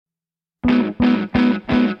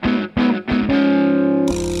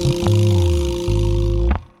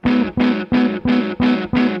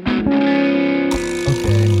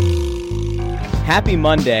Happy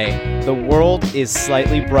Monday. The world is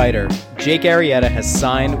slightly brighter. Jake Arrieta has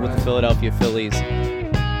signed with the Philadelphia Phillies.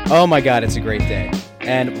 Oh my God, it's a great day.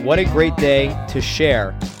 And what a great day to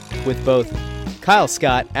share with both Kyle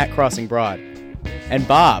Scott at Crossing Broad and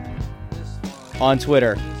Bob on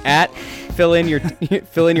Twitter at fill in your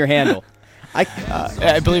handle.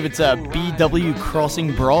 I believe it's BW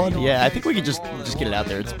Crossing Broad. Yeah, I think we could just get it out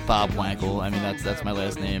there. It's Bob Wankel. I mean, that's my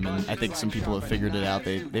last name, and I think some people have figured it out.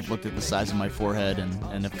 They've looked at the size of my forehead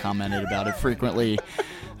and have commented about it frequently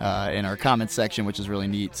in our comment section, which is really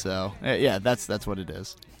neat. So yeah, that's what it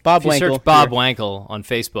is. Bob Wankel. If you search Bob Wankel on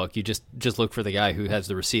Facebook, you just look for the guy who has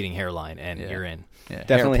the receding hairline, and you're in. Yeah,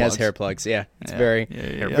 definitely has hair plugs. Yeah, it's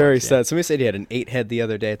very sad. Somebody said he had an 8 head the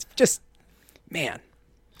other day. It's just, man.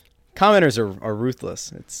 Commenters are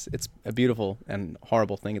ruthless. It's a beautiful and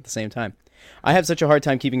horrible thing at the same time. I have such a hard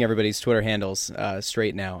time keeping everybody's Twitter handles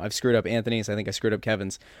straight now. I've screwed up Anthony's. I think I screwed up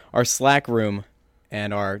Kevin's. Our Slack room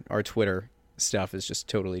and our Twitter stuff is just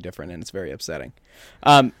totally different, and it's very upsetting.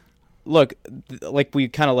 Look, like we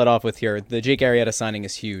kind of let off with here, the Jake Arrieta signing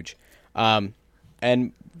is huge. And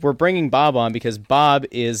we're bringing Bob on because Bob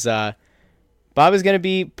is going to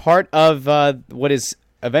be part of what is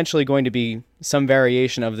eventually going to be some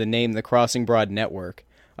variation of the name, the Crossing Broad Network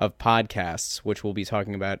of podcasts, which we'll be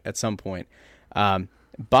talking about at some point.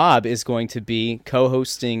 Bob is going to be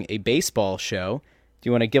co-hosting a baseball show. Do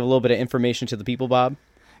you want to give a little bit of information to the people, Bob?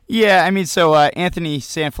 Yeah, I mean, so Anthony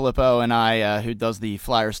Sanfilippo and I, who does the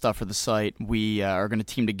flyer stuff for the site, we are going to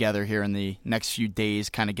team together here in the next few days,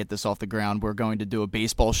 kind of get this off the ground. We're going to do a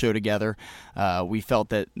baseball show together. We felt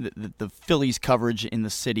that the Phillies coverage in the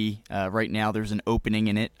city right now, there's an opening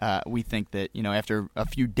in it. We think that, after a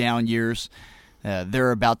few down years,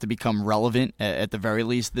 they're about to become relevant at the very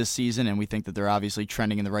least this season, and we think that they're obviously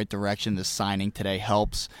trending in the right direction. This signing today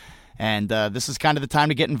helps. And this is kind of the time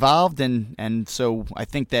to get involved, and so I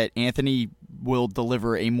think that Anthony will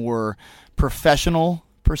deliver a more professional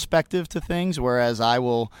perspective to things, whereas I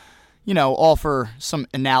will, offer some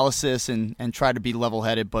analysis and try to be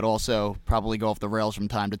level-headed, but also probably go off the rails from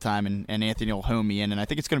time to time, and Anthony will hone me in, and I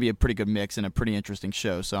think it's going to be a pretty good mix and a pretty interesting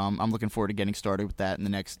show, so I'm looking forward to getting started with that in the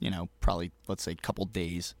next, probably, let's say, couple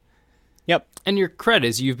days. Yep. And your credit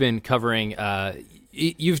is you've been covering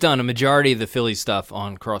you've done a majority of the Philly stuff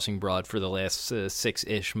on Crossing Broad for the last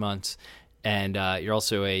 6-ish months, and you're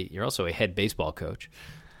also a head baseball coach,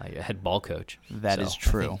 a head ball coach. That is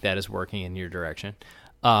true. I think that is working in your direction.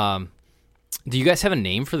 Do you guys have a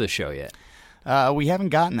name for the show yet? We haven't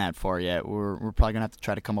gotten that far yet. We're probably gonna have to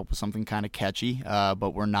try to come up with something kind of catchy,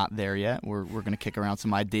 but we're not there yet. We're gonna kick around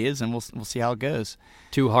some ideas, and we'll see how it goes.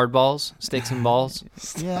 2 hard balls, sticks and balls.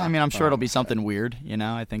 Yeah, I mean, I'm sure it'll be something weird.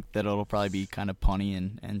 I think that it'll probably be kind of punny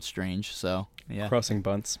and strange. So yeah, crossing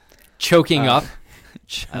bunts, choking up.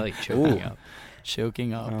 I like choking up.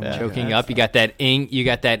 Choking up. Choking up. You got that ing. You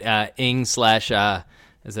got that ing slash.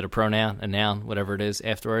 Is it a pronoun, a noun, whatever it is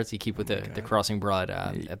afterwards? You keep with the Crossing Broad.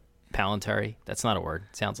 Palantary. That's not a word.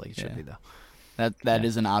 It sounds like it should be, though. That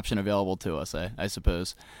is an option available to us, I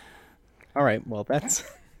suppose. All right. Well, that's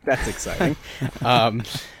exciting.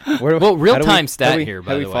 Real-time stat here,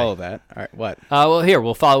 by the way. How do we follow that? All right, what?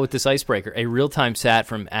 We'll follow with this icebreaker. A real-time stat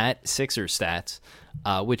from @SixersStats,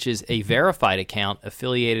 which is a verified account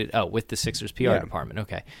affiliated with the Sixers PR department.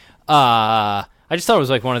 Okay. I just thought it was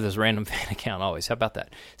like one of those random fan account always. How about that?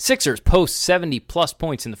 Sixers post 70-plus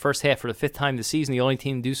points in the first half for the 5th time this season. The only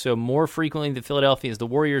team to do so more frequently than Philadelphia is the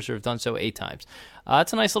Warriors, who have done so 8 times.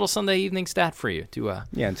 It's a nice little Sunday evening stat for you.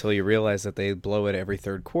 Until you realize that they blow it every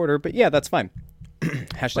third quarter. But yeah, that's fine.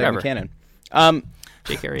 Hashtag McCannon.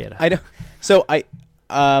 Jake Arrieta. I don't. So I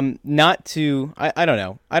don't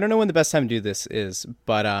know. I don't know when the best time to do this is,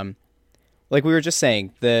 but like we were just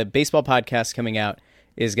saying, the baseball podcast coming out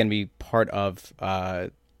is going to be part of,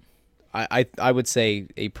 I would say,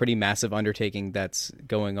 a pretty massive undertaking that's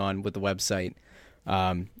going on with the website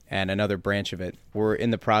and another branch of it. We're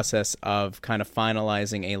in the process of kind of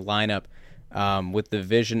finalizing a lineup with the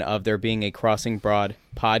vision of there being a Crossing Broad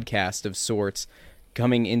podcast of sorts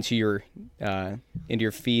coming into your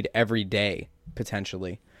feed every day,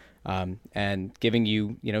 potentially, and giving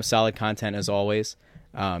you, solid content as always.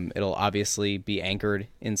 It'll obviously be anchored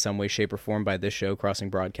in some way, shape, or form by this show, Crossing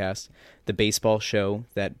Broadcast, the baseball show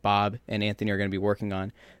that Bob and Anthony are going to be working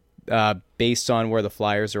on. Based on where the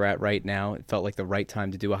Flyers are at right now, it felt like the right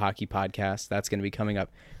time to do a hockey podcast. That's going to be coming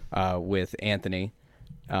up with Anthony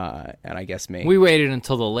and I guess me. We waited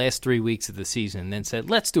until the last 3 weeks of the season and then said,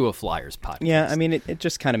 let's do a Flyers podcast. Yeah, I mean, it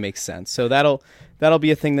just kind of makes sense. So that'll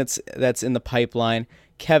be a thing that's in the pipeline.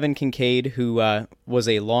 Kevin Kincaid, who was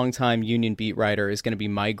a longtime Union beat writer, is going to be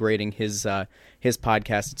migrating his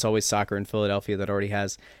podcast. It's Always Soccer in Philadelphia, that already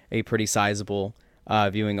has a pretty sizable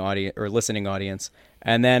viewing audience or listening audience.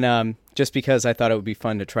 And then just because I thought it would be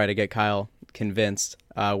fun to try to get Kyle convinced,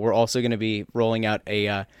 we're also going to be rolling out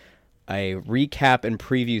a recap and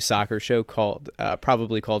preview soccer show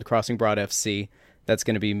probably called Crossing Broad FC. That's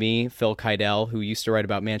going to be me, Phil Kydell, who used to write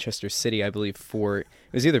about Manchester City, I believe, it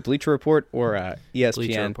was either Bleacher Report or ESPN.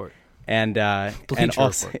 Bleacher Report. And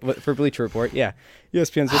also Report. For Bleacher Report, yeah,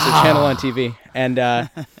 ESPN's just a channel on TV.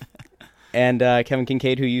 And Kevin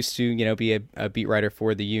Kincaid, who used to be a beat writer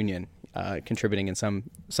for the Union, contributing in some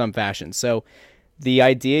fashion. So the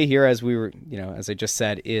idea here, as I just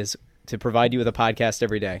said, is to provide you with a podcast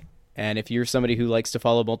every day. And if you're somebody who likes to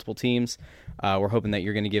follow multiple teams, we're hoping that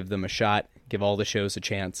you're going to give them a shot, give all the shows a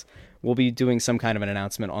chance. We'll be doing some kind of an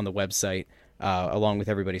announcement on the website, along with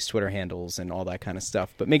everybody's Twitter handles and all that kind of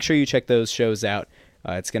stuff. But make sure you check those shows out.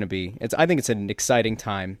 I think it's an exciting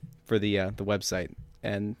time for the website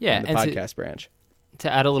and the podcast branch.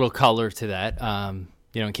 To add a little color to that,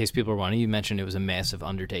 in case people are wondering, you mentioned it was a massive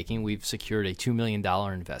undertaking. We've secured a $2 million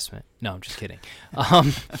investment. No, I'm just kidding.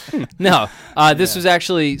 This was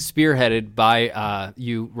actually spearheaded by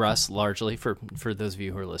you, Russ, largely, for those of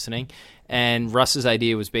you who are listening. And Russ's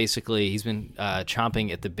idea was basically he's been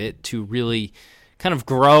chomping at the bit to really kind of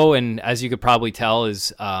grow, and as you could probably tell,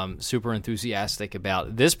 is super enthusiastic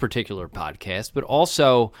about this particular podcast, but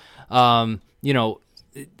also,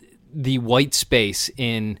 the white space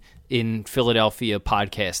in Philadelphia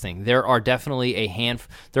podcasting. There are definitely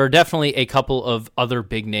a couple of other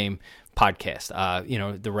big name podcasts.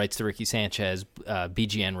 The rights to Ricky Sanchez,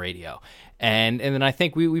 BGN Radio, and then I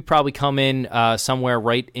think we probably come in somewhere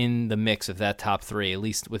right in the mix of that top three, at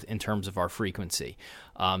least in terms of our frequency.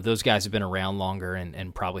 Those guys have been around longer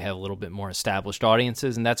and probably have a little bit more established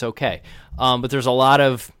audiences, and that's okay. But there's a lot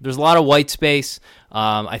of white space.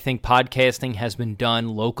 I think podcasting has been done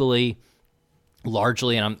locally,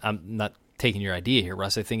 largely, and I'm not taking your idea here,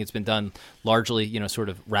 Russ. I think it's been done largely, sort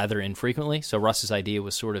of rather infrequently. So Russ's idea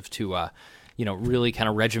was sort of to, really kind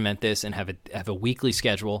of regiment this and have a weekly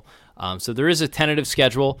schedule. So there is a tentative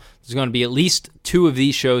schedule. There's going to be at least 2 of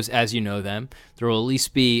these shows as you know them. There will at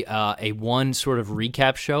least be a one sort of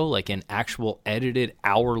recap show, like an actual edited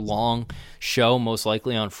hour-long show, most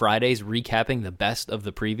likely on Fridays, recapping the best of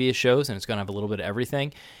the previous shows, and it's going to have a little bit of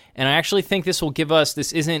everything. And I actually think this will give us,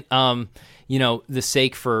 this isn't, the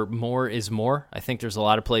sake for more is more. I think there's a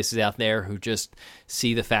lot of places out there who just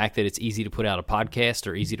see the fact that it's easy to put out a podcast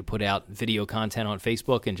or easy to put out video content on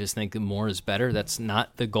Facebook and just think that more is better. That's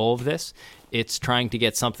not the goal of this. It's trying to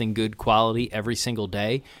get something good quality every single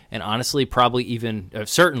day. And honestly, probably even,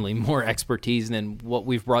 certainly more expertise than what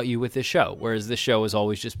we've brought you with this show. Whereas this show has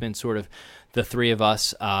always just been sort of the 3 of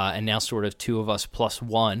us, and now sort of 2 of us plus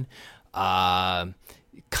 1,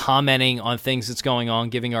 commenting on things that's going on,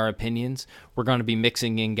 giving our opinions. We're going to be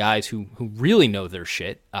mixing in guys who really know their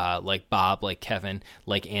shit, like Bob, like Kevin,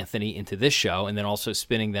 like Anthony, into this show, and then also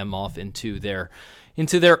spinning them off into their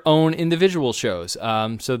own individual shows.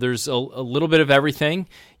 So there's a little bit of everything.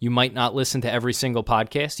 You might not listen to every single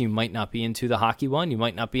podcast. You might not be into the hockey one. You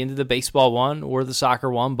might not be into the baseball one or the soccer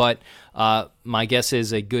one, but my guess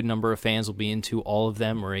is a good number of fans will be into all of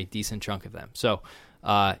them or a decent chunk of them. So,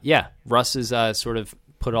 Russ is sort of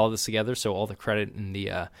put all this together, so all the credit in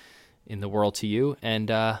the world to you, and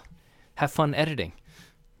have fun editing.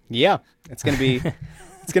 Yeah, it's gonna be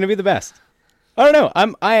the best. I don't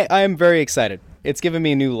know. I am very excited. It's given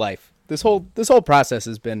me a new life. This whole process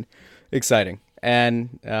has been exciting,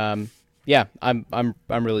 and I'm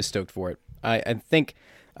really stoked for it. I think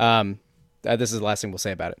this is the last thing we'll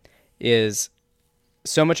say about it is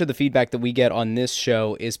so much of the feedback that we get on this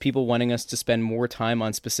show is people wanting us to spend more time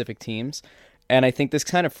on specific teams. And I think this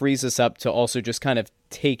kind of frees us up to also just kind of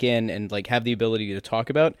take in and like have the ability to talk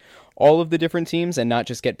about all of the different teams and not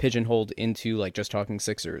just get pigeonholed into like just talking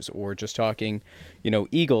Sixers or just talking,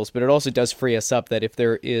 Eagles. But it also does free us up that if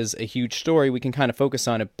there is a huge story, we can kind of focus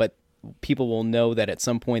on it. But people will know that at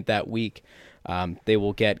some point that week, they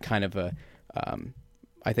will get kind of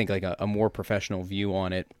I think like a more professional view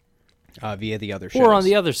on it. Via the other shows. Or on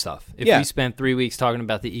the other stuff. If we spent 3 weeks talking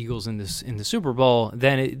about the Eagles in the Super Bowl,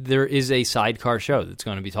 then there is a sidecar show that's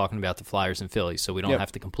going to be talking about the Flyers and Phillies, so we don't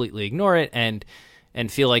have to completely ignore it and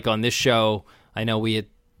feel like on this show, I know we had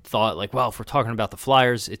thought like, well, if we're talking about the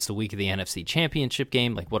Flyers, it's the week of the NFC Championship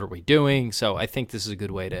game, like what are we doing? So I think this is a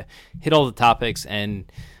good way to hit all the topics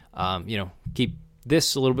and keep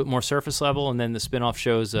this a little bit more surface level and then the spin-off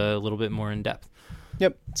shows a little bit more in depth.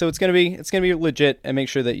 Yep. So it's gonna be legit, and make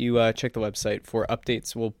sure that you check the website for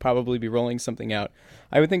updates. We'll probably be rolling something out,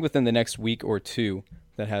 I would think, within the next week or two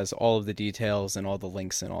that has all of the details and all the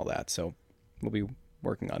links and all that. So we'll be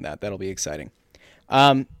working on that. That'll be exciting.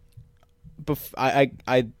 I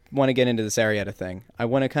want to get into this Arrieta thing. I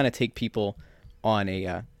want to kind of take people on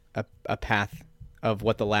a path of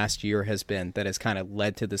what the last year has been that has kind of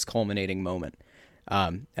led to this culminating moment.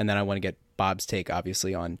 And then I want to get Bob's take,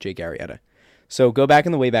 obviously, on Jake Arrieta. So go back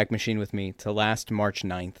in the Wayback Machine with me to last March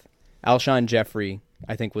 9th. Alshon Jeffrey,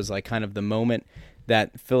 I think, was like kind of the moment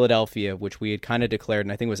that Philadelphia, which we had kind of declared,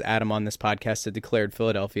 and I think it was Adam on this podcast that declared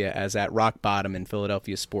Philadelphia as at rock bottom in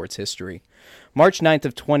Philadelphia sports history. March 9th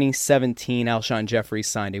of 2017, Alshon Jeffrey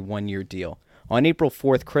signed a one-year deal. On April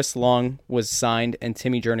 4th, Chris Long was signed and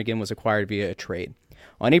Timmy Jernigan was acquired via a trade.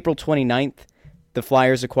 On April 29th, the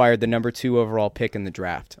Flyers acquired the number 2 overall pick in the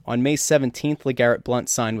draft. On May 17th, LeGarrette Blount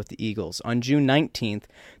signed with the Eagles. On June 19th,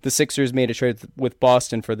 the Sixers made a trade with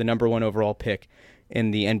Boston for the number 1 overall pick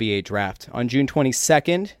in the NBA draft. On June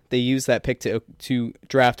 22nd, they used that pick to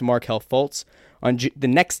draft Markelle Fultz. On the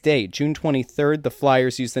next day, June 23rd, the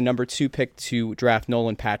Flyers used the number 2 pick to draft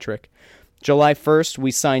Nolan Patrick. July 1st, we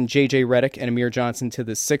signed J.J. Redick and Amir Johnson to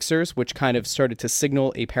the Sixers, which kind of started to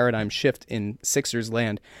signal a paradigm shift in Sixers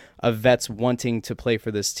land of vets wanting to play for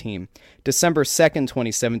this team. December 2nd,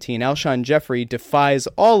 2017, Alshon Jeffrey defies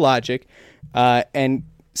all logic and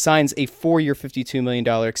signs a 4-year, $52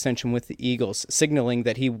 million extension with the Eagles, signaling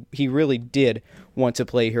that he really did want to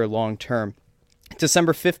play here long term.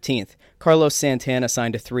 December 15th, Carlos Santana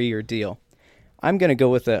signed a 3-year deal. I'm going to go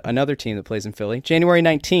with another team that plays in Philly. January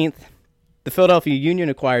 19th, the Philadelphia Union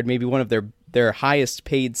acquired maybe one of their highest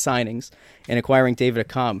paid signings in acquiring David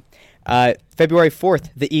Accam. February 4th,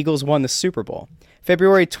 the Eagles won the Super Bowl.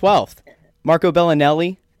 February 12th, Marco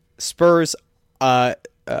Bellinelli, Spurs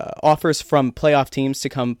offers from playoff teams to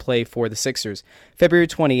come play for the Sixers. February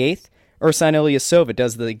 28th, Ersan Ilyasova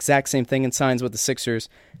does the exact same thing and signs with the Sixers,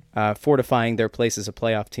 fortifying their place as a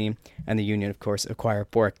playoff team. And the Union, of course, acquire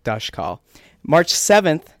Borek Dashkal. March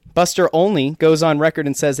 7th, Buster Olney goes on record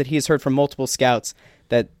and says that he has heard from multiple scouts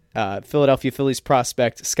that Philadelphia Phillies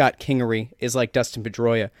prospect Scott Kingery is like Dustin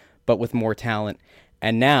Pedroia, but with more talent.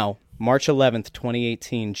 And now, March 11th,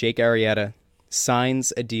 2018, Jake Arrieta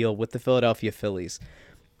signs a deal with the Philadelphia Phillies.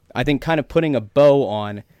 I think kind of putting a bow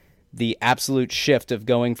on the absolute shift of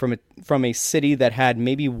going from a city that had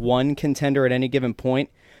maybe one contender at any given point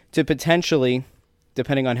to potentially,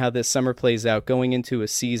 depending on how this summer plays out, going into a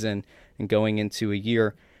season and going into a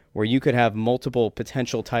year where you could have multiple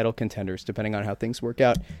potential title contenders, depending on how things work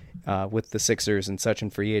out with the Sixers and such in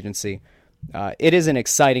free agency. It is an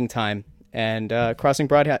exciting time, and Crossing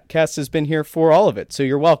Broadcast has been here for all of it, so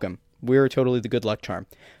you're welcome. We're totally the good luck charm.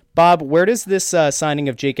 Bob, where does this signing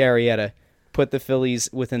of Jake Arrieta put the Phillies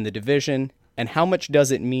within the division, and how much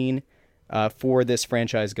does it mean for this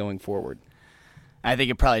franchise going forward? I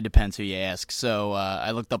think it probably depends who you ask. So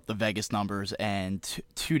I looked up the Vegas numbers, and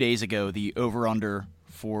 2 days ago, the over-under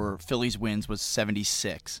for Phillies wins was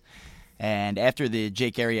 76. And after the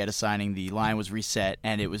Jake Arrieta signing, the line was reset,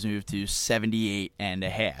 and it was moved to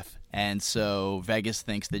 78.5. And so Vegas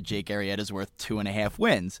thinks that Jake Arrieta is worth 2.5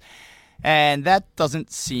 wins. And that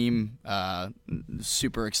doesn't seem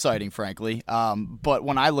super exciting, frankly. But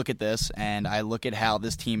when I look at this, and I look at how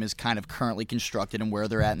this team is kind of currently constructed and where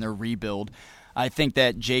they're at in their rebuild, I think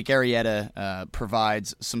that Jake Arrieta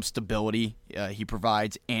provides some stability. He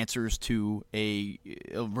provides answers to a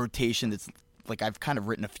rotation that's, like I've kind of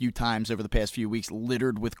written a few times over the past few weeks,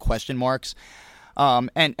 littered with question marks.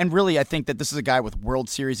 And really, I think that this is a guy with World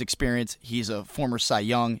Series experience. He's a former Cy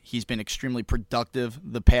Young. He's been extremely productive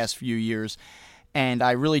the past few years. And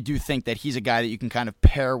I really do think that he's a guy that you can kind of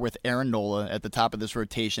pair with Aaron Nola at the top of this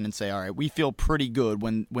rotation and say, all right, we feel pretty good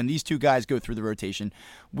when these two guys go through the rotation.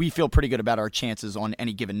 We feel pretty good about our chances on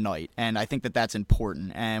any given night. And I think that that's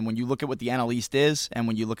important. And when you look at what the NL East is, and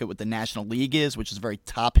when you look at what the National League is, which is a very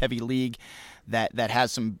top-heavy league that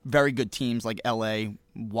has some very good teams like L.A.,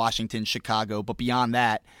 Washington, Chicago, but beyond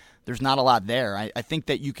that, there's not a lot there. I think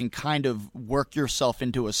that you can kind of work yourself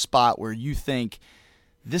into a spot where you think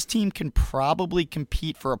this team can probably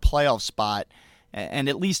compete for a playoff spot and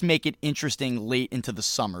at least make it interesting late into the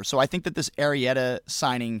summer. So I think that this Arrieta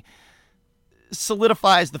signing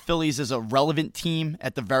solidifies the Phillies as a relevant team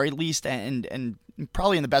at the very least, and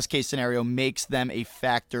probably in the best case scenario makes them a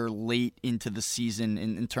factor late into the season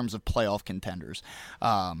in terms of playoff contenders.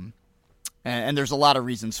 And there's a lot of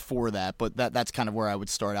reasons for that, but that's kind of where I would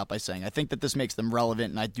start out by saying I think that this makes them relevant,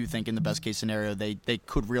 and I do think in the best case scenario they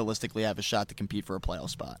could realistically have a shot to compete for a playoff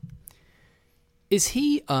spot. Is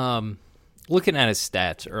he, looking at his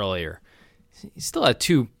stats earlier, he still had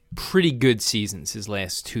two pretty good seasons his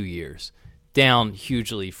last 2 years, down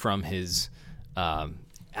hugely from his out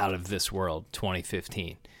of this world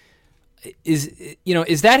 2015.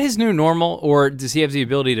 Is that his new normal, or does he have the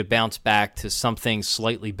ability to bounce back to something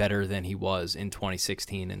slightly better than he was in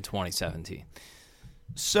 2016 and 2017?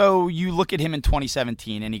 So you look at him in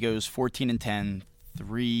 2017, and he goes 14-10,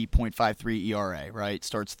 3.53 ERA, right?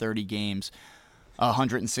 Starts 30 games,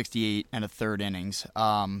 168 and a third innings.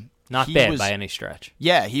 Not bad by any stretch.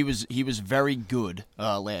 Yeah, he was very good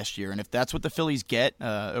last year, and if that's what the Phillies get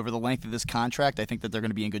over the length of this contract, I think that they're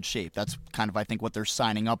going to be in good shape. That's kind of, I think, what they're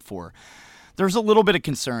signing up for. There's a little bit of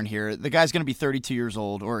concern here. The guy's going to be 32 years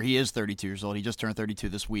old, or he is 32 years old. He just turned 32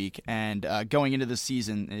 this week, and going into this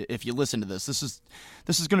season, if you listen to this is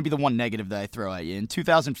going to be the one negative that I throw at you. In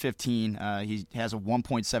 2015, he has a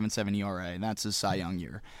 1.77 ERA, and that's his Cy Young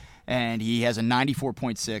year. And he has a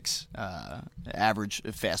 94.6 average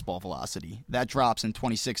fastball velocity. That drops in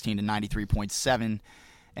 2016 to 93.7,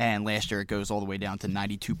 and last year it goes all the way down to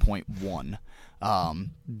 92.1.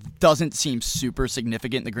 Doesn't seem super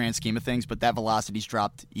significant in the grand scheme of things, but that velocity's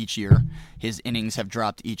dropped each year. His innings have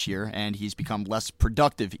dropped each year, and he's become less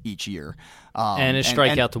productive each year. And his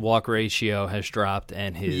strikeout to walk ratio has dropped,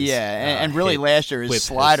 and his and really last year his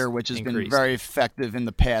slider, which has increased. been very effective in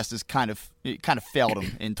the past, is kind of failed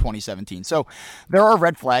him in 2017. So there are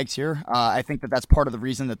red flags here. I think that that's part of the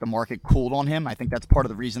reason that the market cooled on him. I think that's part of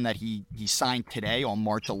the reason that he signed today on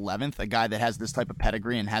March 11th, a guy that has this type of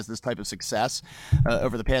pedigree and has this type of success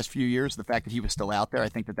over the past few years. The fact that he was still out there, I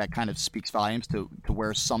think that kind of speaks volumes to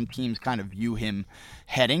where some teams kind of view him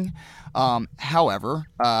heading. However,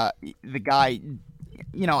 the guy,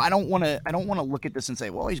 I don't want to look at this and say,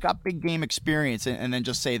 well, he's got big game experience, and then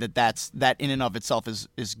just say that in and of itself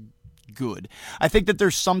is good. I think that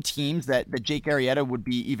there's some teams that Jake Arrieta would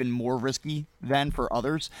be even more risky than for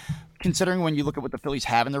others, considering when you look at what the Phillies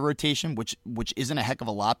have in their rotation, which isn't a heck of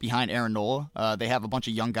a lot behind Aaron Nola. They have a bunch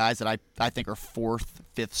of young guys that I think are fourth,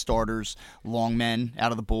 fifth starters, long men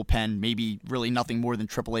out of the bullpen, maybe really nothing more than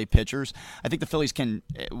AAA pitchers. I think the Phillies can,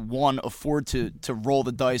 one, afford to roll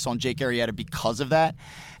the dice on Jake Arrieta because of that.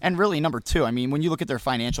 And really, number two, I mean, when you look at their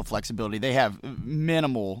financial flexibility, they have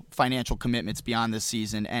minimal financial commitments beyond this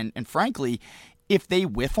season. And frankly, if they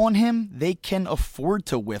whiff on him, they can afford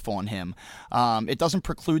to whiff on him. It doesn't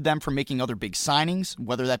preclude them from making other big signings,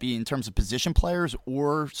 whether that be in terms of position players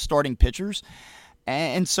or starting pitchers.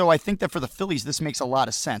 And so I think that for the Phillies, this makes a lot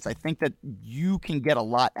of sense. I think that you can get a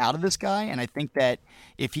lot out of this guy, and I think that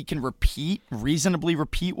if he can reasonably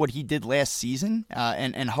repeat what he did last season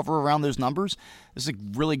and hover around those numbers, this is a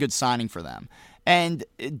really good signing for them. And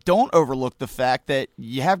don't overlook the fact that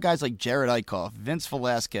you have guys like Jared Eichhoff, Vince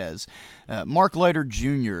Velasquez, Mark Leiter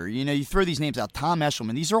Jr., you throw these names out, Tom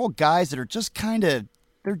Eshelman. These are all guys that are just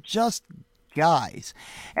they're just guys.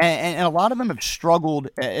 And a lot of them have struggled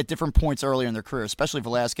at different points earlier in their career, especially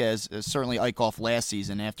Velasquez, certainly Eichhoff last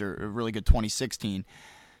season after a really good 2016.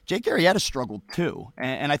 Jake Arrieta struggled too,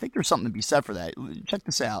 and I think there's something to be said for that. Check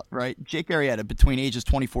this out, right? Jake Arrieta, between ages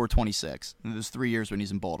 24 and 26, there's 3 years when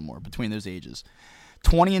he's in Baltimore, between those ages,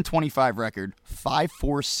 20-25 record,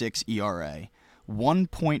 5.46 ERA,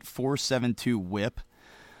 1.472 WHIP,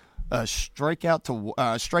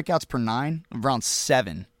 strikeouts per 9, around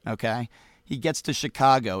 7, okay? He gets to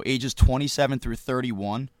Chicago, ages 27 through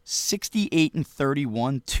 31, 68-31,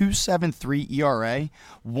 2.73 ERA,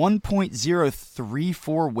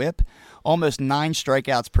 1.034 WHIP, almost 9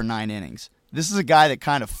 strikeouts per 9 innings. This is a guy that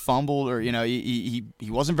kind of fumbled, or he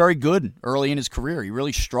wasn't very good early in his career. He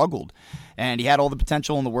really struggled, and he had all the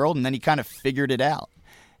potential in the world, and then he kind of figured it out.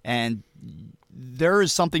 And there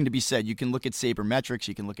is something to be said. You can look at sabermetrics,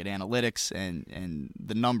 you can look at analytics and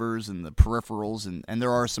the numbers and the peripherals, and there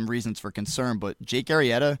are some reasons for concern. But Jake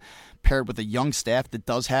Arrieta, paired with a young staff that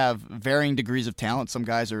does have varying degrees of talent. Some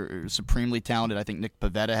guys are supremely talented. I think Nick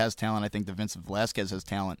Pivetta has talent. I think that Vincent Velasquez has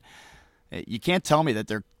talent. You can't tell me that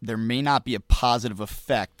there may not be a positive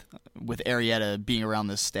effect with Arrieta being around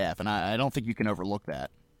this staff, and I don't think you can overlook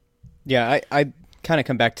that. Yeah, I kind of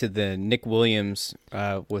come back to the Nick Williams,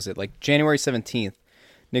 was it like January 17th?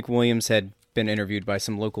 Nick Williams had been interviewed by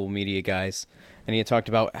some local media guys, and he had talked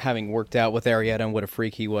about having worked out with Arrieta and what a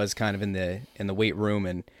freak he was kind of in the weight room,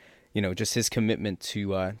 and just his commitment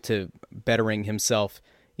to bettering himself,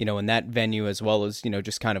 in that venue, as well as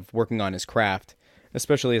just kind of working on his craft,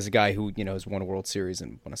 especially as a guy who has won a World Series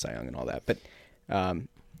and won a Cy Young and all that. But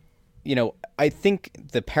I think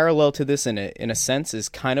the parallel to this in a sense is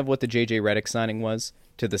kind of what the J.J. Redick signing was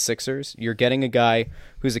to the Sixers. You're getting a guy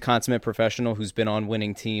who's a consummate professional, who's been on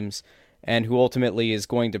winning teams, and who ultimately is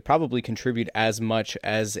going to probably contribute as much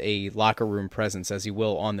as a locker room presence as he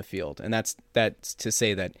will on the field. And that's to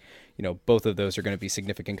say that, both of those are going to be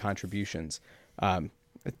significant contributions. I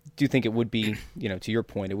do think it would be, to your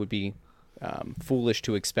point, it would be foolish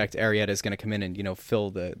to expect Arrieta is going to come in and, fill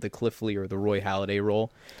the Cliff Lee or the Roy Halladay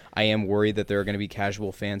role. I am worried that there are going to be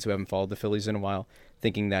casual fans who haven't followed the Phillies in a while,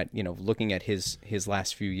 thinking that, looking at his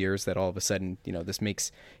last few years, that all of a sudden, this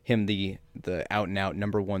makes him the out-and-out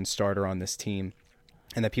number one starter on this team,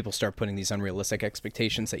 and that people start putting these unrealistic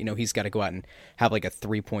expectations that, he's got to go out and have like a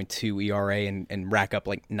 3.2 ERA and rack up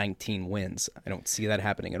like 19 wins. I don't see that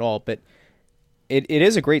happening at all, but it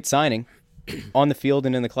is a great signing on the field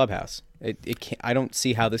and in the clubhouse. I don't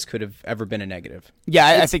see how this could have ever been a negative.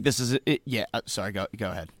 Yeah, I think this is it. Yeah, sorry, go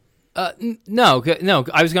ahead. No.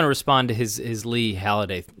 I was going to respond to his Lee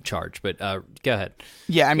Halladay charge, but go ahead.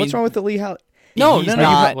 Yeah, I mean, what's wrong with the Lee Halladay? No.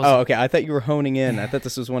 Okay. I thought you were honing in. I thought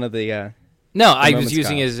this was one of the. No, I was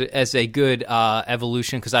using it as a good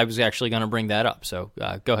evolution because I was actually going to bring that up. So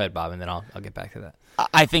go ahead, Bob, and then I'll get back to that.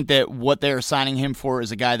 I think that what they're signing him for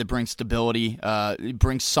is a guy that brings stability,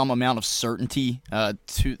 brings some amount of certainty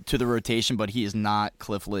to the rotation, but he is not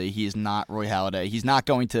Cliff Lee. He is not Roy Halladay. He's not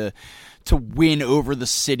going to win over the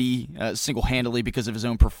city single-handedly because of his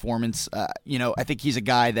own performance. I think he's a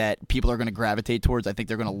guy that people are going to gravitate towards. I think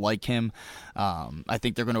they're going to like him. I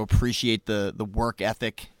think they're going to appreciate the work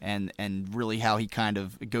ethic and really how he kind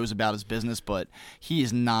of goes about his business, but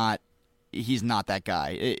he's not that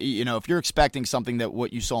guy. If you're expecting something that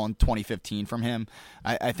what you saw in 2015 from him,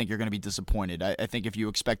 I think you're going to be disappointed. I think if you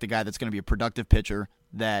expect a guy that's going to be a productive pitcher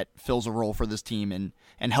that fills a role for this team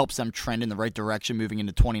and helps them trend in the right direction moving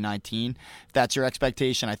into 2019, if that's your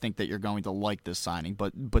expectation, I think that you're going to like this signing.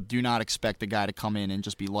 But do not expect the guy to come in and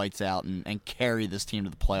just be lights out and carry this team to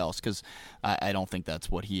the playoffs, because I don't think that's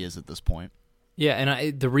what he is at this point. Yeah,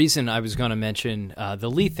 and the reason I was going to mention the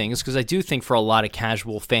Lee thing is because I do think for a lot of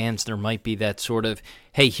casual fans there might be that sort of,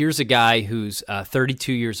 hey, here's a guy who's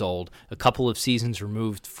 32 years old, a couple of seasons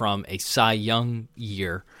removed from a Cy Young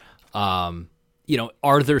year.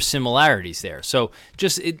 Are there similarities there? So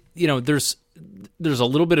just there's a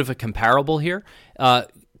little bit of a comparable here.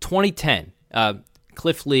 2010.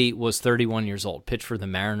 Cliff Lee was 31 years old, pitched for the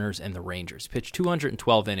Mariners and the Rangers, pitched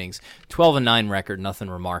 212 innings, 12-9 record, nothing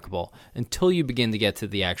remarkable, until you begin to get to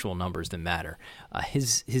the actual numbers that matter.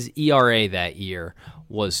 His ERA that year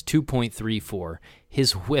was 2.34.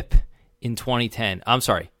 His whip in 2010,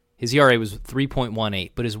 his ERA was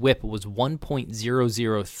 3.18, but his whip was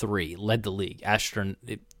 1.003, led the league,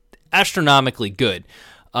 astronomically good.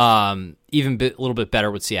 Even a little bit better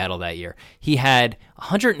with Seattle that year. He had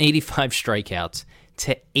 185 strikeouts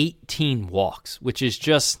to 18 walks, which is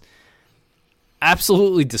just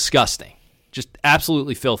absolutely disgusting. Just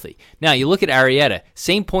absolutely filthy. Now, you look at Arrieta,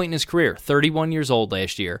 same point in his career, 31 years old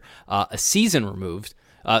last year, a season removed.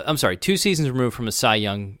 2 seasons removed from a Cy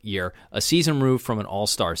Young year, a season removed from an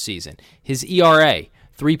All-Star season. His ERA,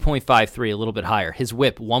 3.53, a little bit higher. His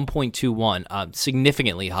whip, 1.21,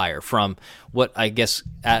 significantly higher from what I guess,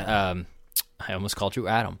 I almost called you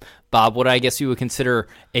Adam. Bob, what I guess you would consider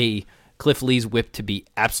a Cliff Lee's whip to be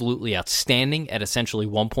absolutely outstanding at essentially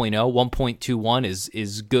 1.0. 1.21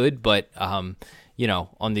 is good, but, on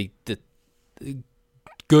the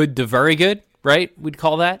good to very good, right? We'd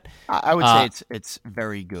call that. I would say it's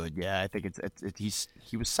very good. Yeah, I think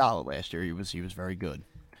he was solid last year. He was very good.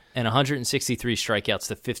 And 163 strikeouts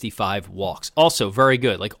to 55 walks. Also very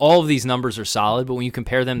good. Like, all of these numbers are solid, but when you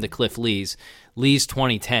compare them to Cliff Lee's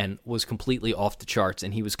 2010 was completely off the charts,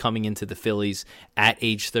 and he was coming into the Phillies at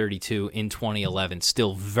age 32 in 2011,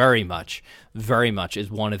 still very much is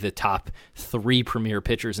one of the top 3 premier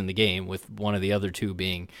pitchers in the game, with one of the other 2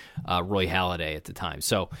 being Roy Halladay at the time.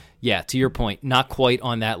 So, yeah, to your point, not quite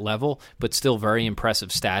on that level, but still very impressive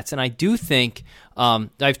stats. And I do think I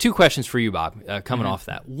have 2 questions for you, Bob, coming off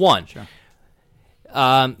that. One, sure.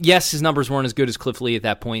 Yes, his numbers weren't as good as Cliff Lee at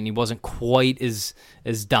that point, and he wasn't quite as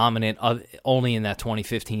dominant only in that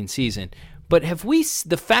 2015 season. But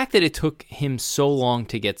the fact that it took him so long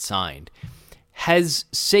to get signed, has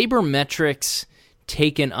Sabermetrics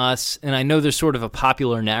taken us, and I know there's sort of a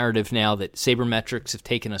popular narrative now that Sabermetrics have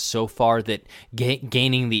taken us so far that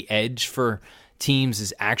gaining the edge for teams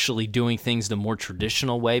is actually doing things the more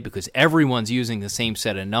traditional way because everyone's using the same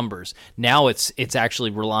set of numbers. Now it's actually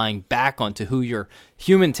relying back onto who your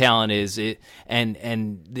human talent is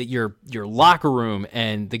and your locker room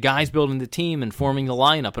and the guys building the team and forming the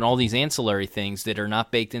lineup and all these ancillary things that are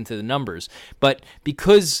not baked into the numbers. But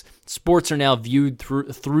because sports are now viewed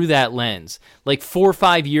through that lens, like 4 or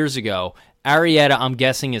 5 years ago, Arrieta, I'm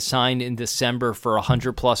guessing, is signed in December for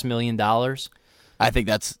 $100+ million. I think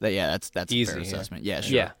that's a Easy, fair yeah. assessment. Yeah,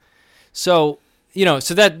 sure. Yeah. So,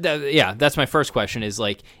 so that's my first question is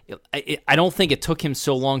like, I don't think it took him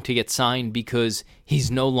so long to get signed because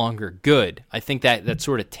he's no longer good. I think that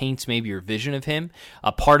sort of taints maybe your vision of him.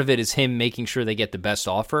 Part of it is him making sure they get the best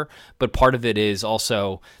offer, but part of it is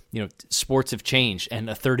also, sports have changed, and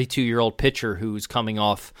a 32-year-old pitcher who's coming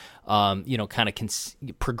off,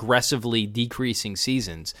 progressively decreasing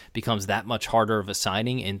seasons becomes that much harder of a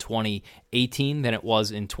signing in 2018 than it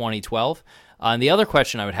was in 2012. And the other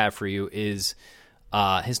question I would have for you is,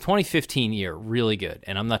 his 2015 year, really good.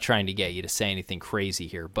 And I'm not trying to get you to say anything crazy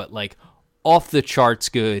here, but like off the charts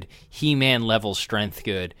good, He-Man level strength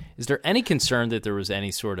good. Is there any concern that there was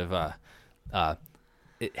any sort of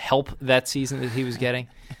help that season that he was getting?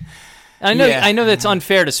 I know that's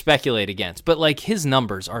unfair to speculate against, but like his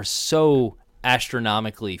numbers are so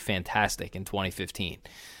astronomically fantastic in 2015.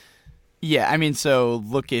 Yeah, I mean, so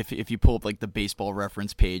look, if you pull up like the Baseball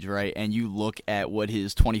Reference page, right, and you look at what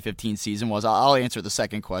his 2015 season was, I'll answer the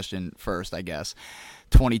second question first, I guess.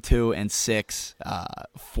 22-6,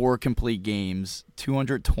 4 complete games,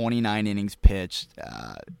 229 innings pitched,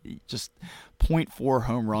 just 0.4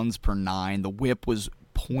 home runs per 9. The WHIP was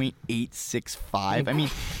 0.865. I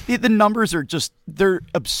mean, the numbers are they're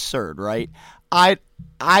absurd, right?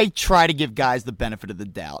 I try to give guys the benefit of the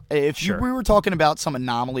doubt. If we were talking about some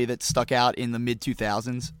anomaly that stuck out in the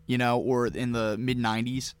mid-2000s, or in the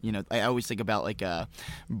mid-90s, I always think about like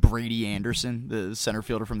Brady Anderson, the center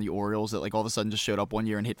fielder from the Orioles, that like all of a sudden just showed up one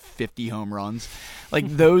year and hit 50 home runs. Like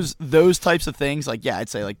those types of things, like yeah, I'd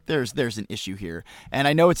say like there's an issue here. And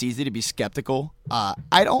I know it's easy to be skeptical.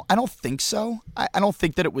 I don't think so. I don't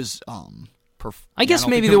think that it was I guess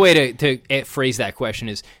maybe the way to phrase that question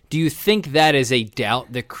is, do you think that is a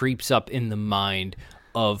doubt that creeps up in the mind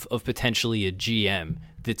of potentially a GM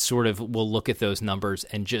that sort of will look at those numbers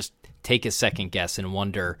and just take a second guess and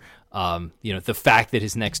wonder, the fact that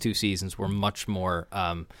his next 2 seasons were much more,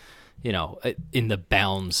 in the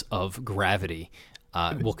bounds of gravity,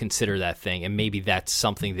 we'll consider that thing, and maybe that's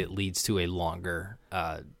something that leads to a longer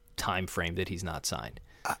time frame that he's not signed.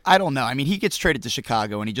 I don't know. I mean, he gets traded to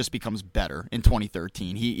Chicago and he just becomes better in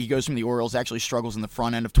 2013. He goes from the Orioles, actually struggles in the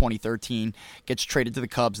front end of 2013, gets traded to the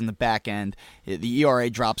Cubs in the back end. The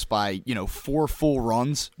ERA drops by, 4 full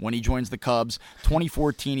runs when he joins the Cubs.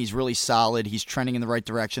 2014, he's really solid. He's trending in the right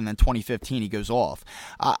direction. Then 2015, he goes off.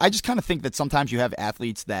 I just kind of think that sometimes you have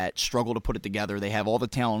athletes that struggle to put it together. They have all the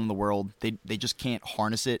talent in the world. They just can't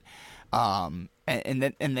harness it. And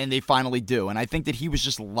then they finally do. And I think that he was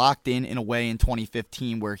just locked in a way in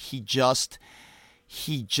 2015 where he just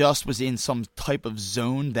was in some type of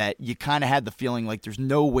zone that you kind of had the feeling like there's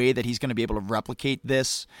no way that he's going to be able to replicate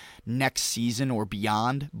this next season or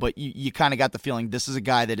beyond. But you kind of got the feeling this is a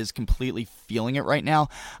guy that is completely feeling it right now.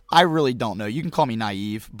 I really don't know. You can call me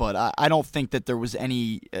naive, but I don't think that there was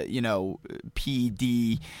any,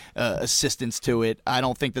 PED assistance to it. I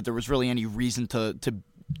don't think that there was really any reason to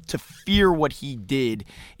fear what he did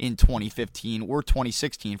in 2015 or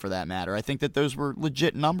 2016 for that matter. I think that those were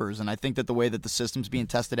legit numbers, and I think that the way that the system's being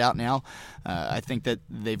tested out now, I think that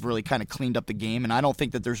they've really kind of cleaned up the game, and I don't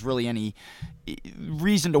think that there's really any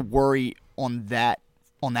reason to worry on that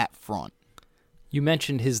front. You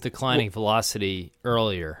mentioned his declining velocity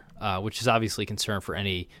earlier, which is obviously a concern for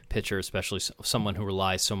any pitcher, especially someone who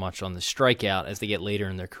relies so much on the strikeout as they get later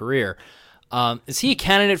in their career. Is he a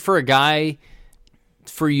candidate for a guy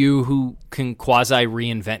for you who can quasi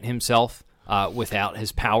reinvent himself without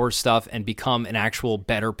his power stuff and become an actual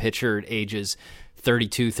better pitcher at ages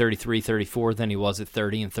 32, 33, 34 than he was at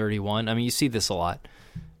 30 and 31? I mean, you see this a lot.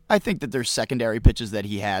 I think that there's secondary pitches that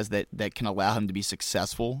he has that can allow him to be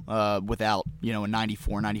successful without, a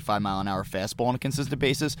 94, 95 mile an hour fastball on a consistent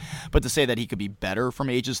basis. But to say that he could be better from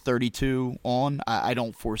ages 32 on, I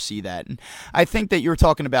don't foresee that. And I think that you're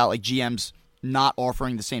talking about like GMs not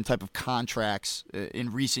offering the same type of contracts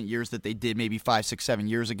in recent years that they did maybe 5, 6, 7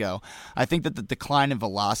 years ago. I think that the decline in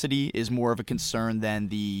velocity is more of a concern than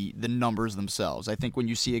the numbers themselves. I think when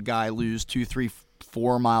you see a guy lose 2, 3,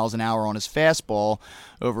 4 miles an hour on his fastball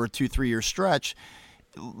over a 2-3 year stretch,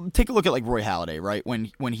 take a look at like Roy Halladay, right?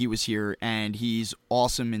 When he was here and he's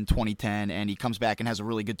awesome in 2010 and he comes back and has a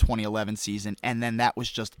really good 2011 season, and then that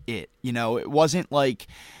was just it. It wasn't like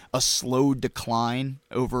a slow decline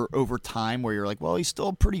over time where you're like, well, he's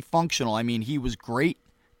still pretty functional. I mean, he was great,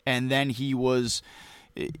 and then he was,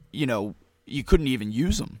 you couldn't even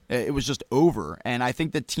use them. It was just over. And I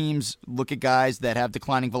think that teams look at guys that have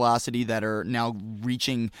declining velocity that are now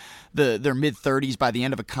reaching their mid-30s by the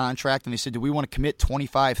end of a contract, and they said, do we want to commit $25,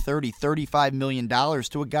 $30, $35 million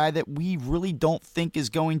to a guy that we really don't think is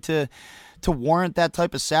going to warrant that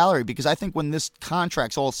type of salary? Because I think when this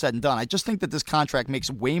contract's all said and done, I just think that this contract makes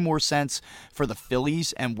way more sense for the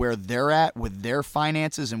Phillies and where they're at with their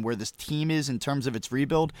finances and where this team is in terms of its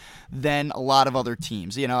rebuild than a lot of other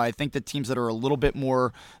teams. I think that teams that are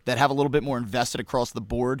that have a little bit more invested across the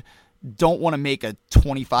board don't want to make a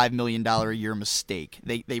 $25 million a year mistake.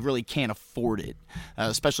 They really can't afford it,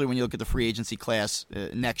 especially when you look at the free agency class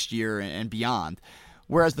next year and beyond.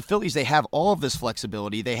 Whereas the Phillies, they have all of this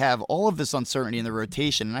flexibility. They have all of this uncertainty in the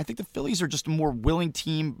rotation. And I think the Phillies are just a more willing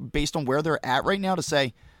team based on where they're at right now to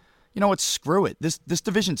say, you know what, screw it. This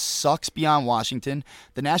division sucks beyond Washington.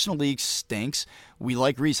 The National League stinks. We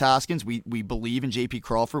like Rhys Hoskins. We believe in J.P.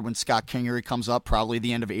 Crawford when Scott Kingery comes up, probably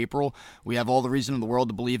the end of April. We have all the reason in the world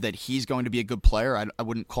to believe that he's going to be a good player. I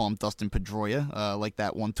wouldn't call him Dustin Pedroia, like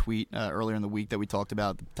that one tweet earlier in the week that we talked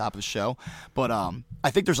about at the top of the show. But I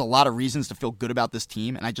think there's a lot of reasons to feel good about this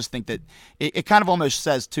team, and I just think that it kind of almost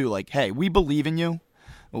says, too, like, hey, we believe in you.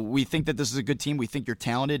 We think that this is a good team. We think you're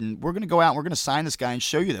talented, and we're going to go out and we're going to sign this guy and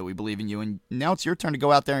show you that we believe in you. And now it's your turn to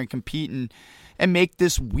go out there and compete and make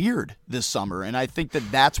this weird this summer. And I think that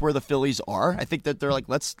that's where the Phillies are. I think that they're like,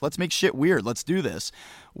 let's make shit weird. Let's do this.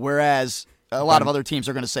 Whereas a lot of other teams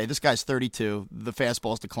are going to say, this guy's 32, the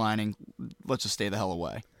fastball's declining, let's just stay the hell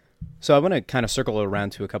away. So I want to kind of circle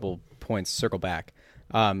around to a couple points, circle back.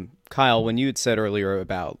 Kyle, when you had said earlier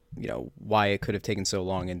about, why it could have taken so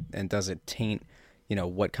long and does it taint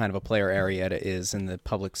what kind of a player Arrieta is in the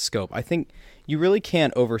public scope. I think you really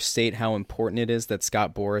can't overstate how important it is that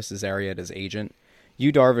Scott Boras is Arrieta's agent.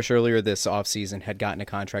 Yu Darvish earlier this offseason had gotten a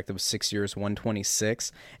contract that was 6 years,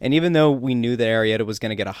 $126. And even though we knew that Arrieta was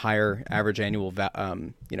going to get a higher average annual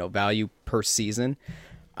value per season,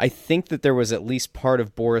 I think that there was at least part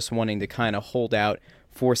of Boras wanting to kind of hold out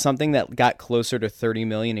for something that got closer to $30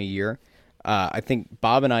 million a year. I think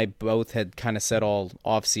Bob and I both had kind of said all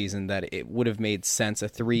offseason that it would have made sense, a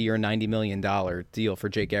 3-year, $90 million deal for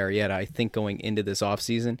Jake Arrieta, I think going into this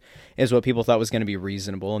offseason, is what people thought was going to be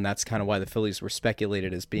reasonable, and that's kind of why the Phillies were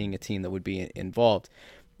speculated as being a team that would be involved.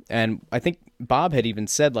 And I think Bob had even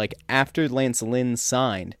said, like, after Lance Lynn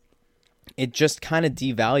signed, it just kind of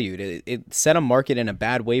devalued. It set a market in a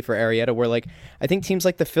bad way for Arrieta where, like, I think teams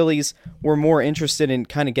like the Phillies were more interested in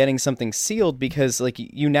kind of getting something sealed because, like,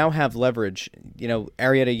 you now have leverage.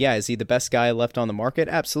 Arrieta, yeah, is he the best guy left on the market?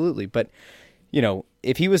 Absolutely. But,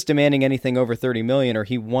 if he was demanding anything over $30 million or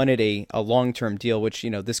he wanted a long-term deal, which,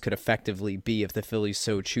 this could effectively be if the Phillies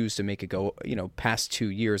so choose to make it go, past 2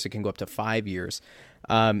 years, it can go up to 5 years.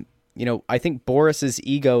 I think Boras's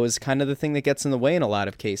ego is kind of the thing that gets in the way in a lot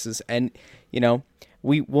of cases. And,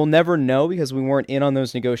 we will never know because we weren't in on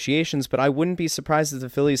those negotiations, but I wouldn't be surprised if the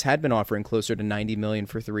Phillies had been offering closer to $90 million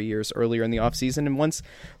for 3 years earlier in the offseason. And once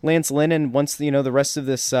Lance Lynn and once, the rest of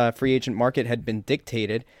this free agent market had been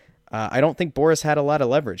dictated, I don't think Boras had a lot of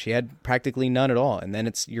leverage. He had practically none at all. And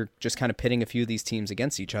then you're just kind of pitting a few of these teams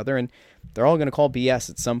against each other, and they're all going to call BS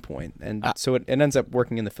at some point. And so it ends up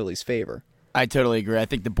working in the Phillies' favor. I totally agree. I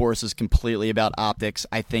think the Boras is completely about optics.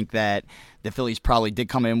 I think that the Phillies probably did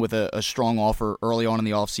come in with a strong offer early on in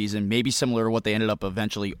the offseason, maybe similar to what they ended up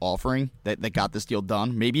eventually offering that got this deal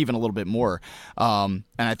done, maybe even a little bit more. And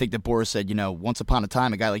I think that Boras said, once upon a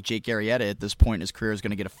time, a guy like Jake Arrieta at this point in his career is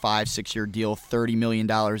going to get a 5-6 year deal, $30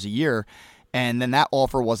 million a year. And then that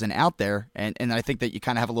offer wasn't out there. And I think that you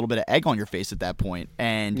kind of have a little bit of egg on your face at that point.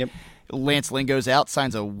 And yep. Lance Lynn goes out,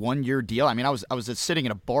 signs a 1-year deal. I mean, I was sitting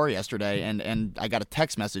in a bar yesterday, and I got a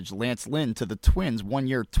text message, Lance Lynn to the Twins, 1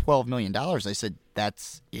 year, $12 million. I said,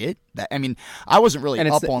 that's it? I wasn't really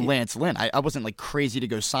up on Lance Lynn. I wasn't like crazy to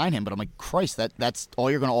go sign him, but I'm like, Christ, that's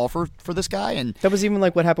all you're going to offer for this guy? And that was even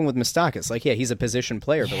like what happened with Moustakas. Like, yeah, he's a position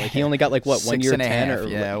player, but like he only got like what, 1 year, 10 or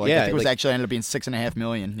yeah, I think it was actually ended up being $6.5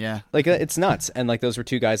 million. Yeah, like it's nuts. And like those were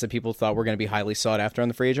two guys that people thought were going to be highly sought after on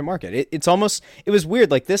the free agent market. It was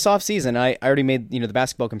weird. Like this offseason, I already made the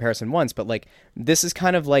basketball comparison once, but like this is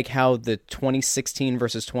kind of like how the 2016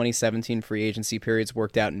 versus 2017 free agency periods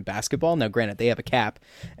worked out in basketball. Now, granted, they have a cap,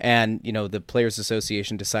 and the Players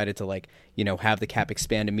Association decided to have the cap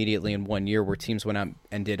expand immediately in 1 year, where teams went out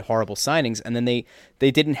and did horrible signings, and then they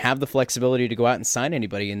didn't have the flexibility to go out and sign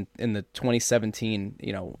anybody in the 2017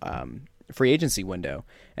 free agency window,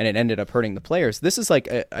 and it ended up hurting the players. This is like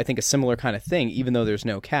I think a similar kind of thing, even though there's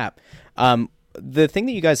no cap. The thing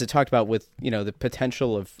that you guys had talked about with the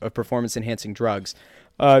potential of performance enhancing drugs,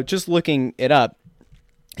 just looking it up,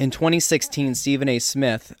 In 2016, Stephen A.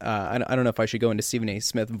 Smith, I don't know if I should go into Stephen A.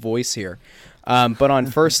 Smith voice here, but on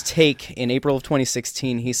First Take in April of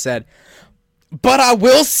 2016, he said, "But I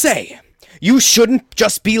will say, you shouldn't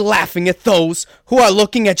just be laughing at those who are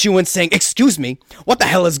looking at you and saying, 'Excuse me, what the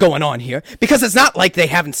hell is going on here?' Because it's not like they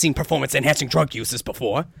haven't seen performance-enhancing drug uses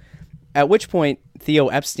before." At which point, Theo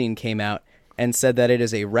Epstein came out and said that it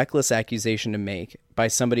is a reckless accusation to make by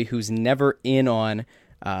somebody who's never in on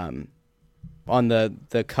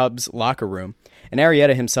the Cubs locker room. And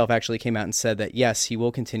Arrieta himself actually came out and said that, yes, he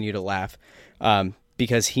will continue to laugh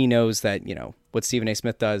because he knows that, what Stephen A.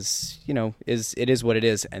 Smith does, is what it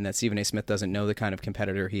is, and that Stephen A. Smith doesn't know the kind of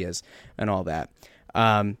competitor he is and all that.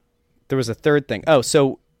 There was a third thing. Oh,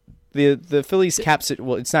 so the Phillies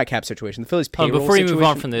it's not cap situation. The Phillies payroll before you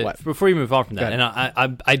situation. Before you move on from that,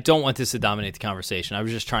 and I don't want this to dominate the conversation. I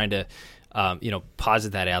was just trying to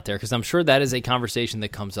posit that out there because I'm sure that is a conversation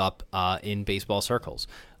that comes up in baseball circles.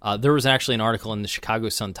 There was actually an article in the Chicago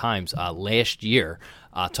Sun-Times last year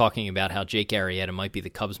talking about how Jake Arrieta might be the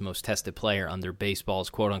Cubs' most tested player under baseball's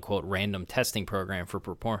quote-unquote random testing program for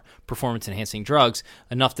performance-enhancing drugs,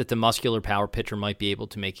 enough that the muscular power pitcher might be able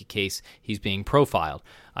to make a case he's being profiled.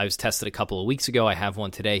 I was tested a couple of weeks ago. I have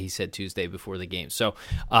one today, he said Tuesday before the game. So,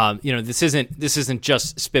 this isn't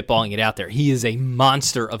just spitballing it out there. He is a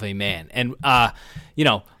monster of a man. And, I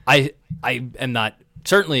am not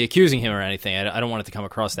certainly accusing him or anything. I don't want it to come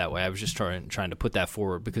across that way. I was just trying to put that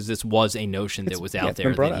forward because this was a notion that was out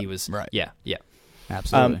there that he was right. Yeah.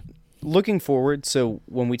 Absolutely. Looking forward, so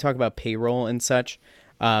when we talk about payroll and such,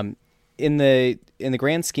 in the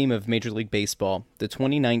grand scheme of Major League Baseball, the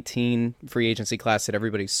 2019 free agency class that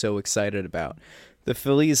everybody's so excited about, the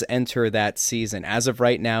Phillies enter that season as of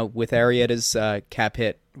right now with Arrieta's cap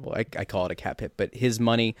hit. Well, I call it a cap hit, but his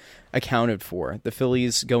money accounted for. The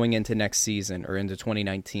Phillies going into next season or into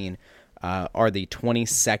 2019 are the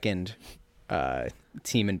 22nd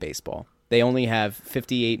team in baseball. They only have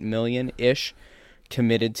 $58 million-ish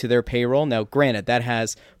committed to their payroll. Now, granted, that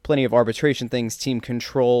has plenty of arbitration things, team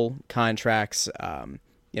control, contracts.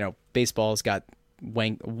 Baseball's got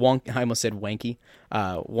I almost said wonky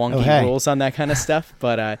rules on that kind of stuff,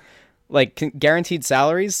 but guaranteed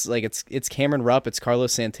salaries, like it's Cameron Rupp, it's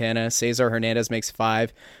Carlos Santana, Cesar Hernandez makes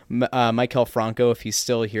 $5 million. Maikel Franco, if he's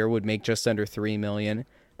still here, would make just under $3 million.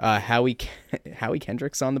 Howie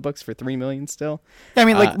Kendrick's on the books for $3 million still. I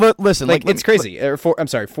mean, listen, it's crazy.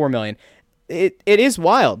 $4 million. It is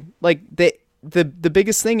wild. Like the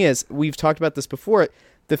biggest thing is, we've talked about this before,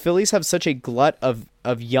 the Phillies have such a glut of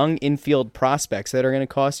young infield prospects that are going to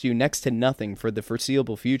cost you next to nothing for the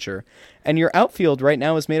foreseeable future. And your outfield right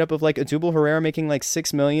now is made up of like Odubel Herrera making like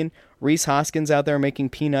 $6 million, Rhys Hoskins out there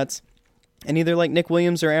making peanuts, and either like Nick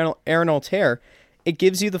Williams or Aaron Altair. It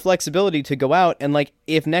gives you the flexibility to go out and, like,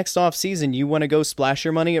 if next offseason you want to go splash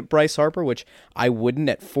your money at Bryce Harper, which I wouldn't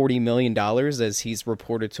at $40 million as he's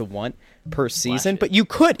reported to want per season, but you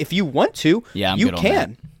could if you want to. Yeah, you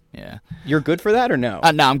can. Yeah, you're good for that or no?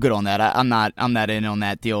 No, I'm good on that. I'm not in on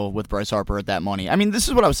that deal with Bryce Harper at that money. I mean, this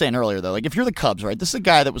is what I was saying earlier, though. Like, if you're the Cubs, right? This is a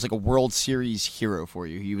guy that was like a World Series hero for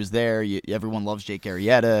you. He was there. Everyone loves Jake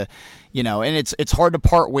Arrieta, and it's hard to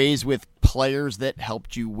part ways with players that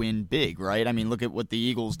helped you win big, right? I mean, look at what the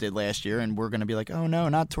Eagles did last year, and we're going to be like, oh no,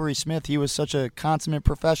 not Torrey Smith. He was such a consummate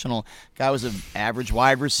professional. Guy was an average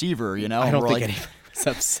wide receiver, I don't think anyone was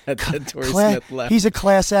upset that Torrey Smith left. He's a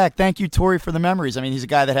class act. Thank you, Torrey, for the memories. I mean, he's a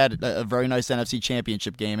guy that had a very nice NFC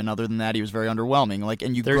Championship game, and other than that, he was very underwhelming. Like,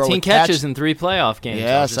 and you 13 catches in 3 playoff games.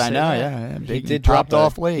 Yes, I know. Yeah, he dropped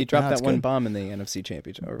off late. He dropped that one bomb in the NFC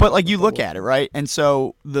Championship. But like, you look at it, right? And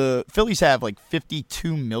so the Phillies have like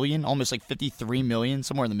 $52 million, almost like $53 million,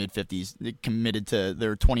 somewhere in the mid 50s, committed to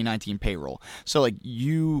their 2019 payroll. So like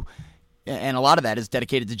and a lot of that is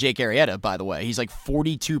dedicated to Jake Arrieta, by the way. He's like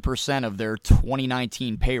 42% of their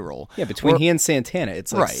 2019 payroll. Yeah, between he and Santana,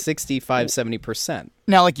 it's like 65-70%.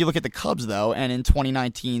 Now, like, you look at the Cubs, though, and in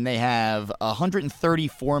 2019, they have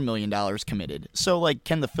 $134 million committed. So, like,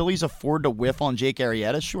 can the Phillies afford to whiff on Jake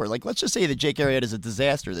Arrieta? Sure. Like, let's just say that Jake Arrieta is a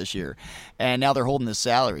disaster this year, and now they're holding his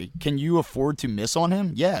salary. Can you afford to miss on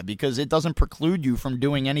him? Yeah, because it doesn't preclude you from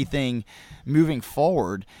doing anything moving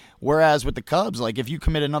forward. Whereas with the Cubs, like, if you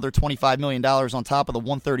commit another $25 million on top of the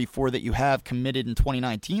 $134 that you have committed in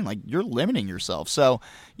 2019, like, you're limiting yourself. So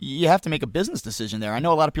you have to make a business decision there. I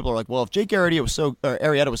know a lot of people are like, well, if Jake Arrieta was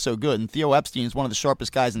Arrieta was so good, and Theo Epstein is one of the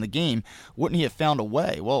sharpest guys in the game, wouldn't he have found a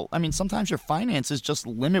way? Well, I mean, sometimes your finances just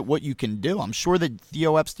limit what you can do. I'm sure that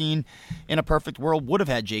Theo Epstein, in a perfect world, would have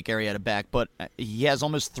had Jake Arrieta back, but he has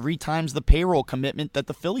almost 3 times the payroll commitment that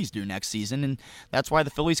the Phillies do next season, and that's why the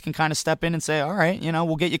Phillies can kind of step in and say, all right,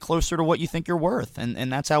 we'll get you closer to what you think you're worth,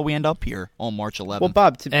 and that's how we end up here on March 11th. Well,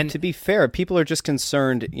 Bob, to be fair, people are just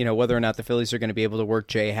concerned, whether or not the Phillies are going to be able to work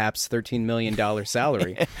Jay Happ's $13 million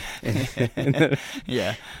salary.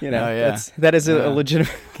 Yeah. That is a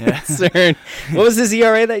legitimate concern. What was his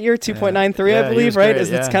ERA that year? 2.93, I believe, right? Great,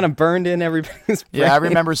 It's kind of burned in everybody's brain. Yeah, I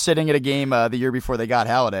remember sitting at a game the year before they got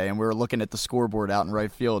Halladay, and we were looking at the scoreboard out in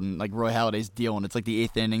right field, and like Roy Halladay's deal, and it's like the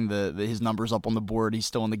 8th inning, his number's up on the board, he's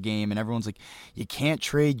still in the game, and everyone's like, you can't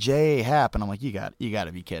trade Jay Happ, and I'm like, you got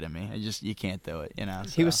to be kidding me. You can't do it,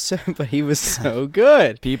 So. He was so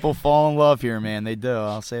good. People fall in love here, man. They do.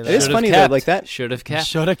 I'll say that. It is funny though, like that. Should have kept.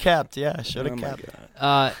 Should have kept. Yeah, should have kept.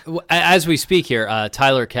 As we speak here,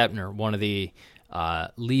 Tyler Kepner, one of the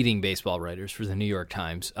leading baseball writers for the New York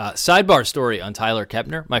Times. Sidebar story on Tyler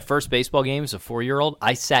Kepner. My first baseball game as a 4-year-old,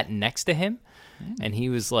 I sat next to him, and he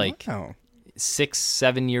was like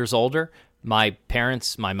 6-7 years older. My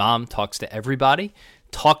mom talks to everybody.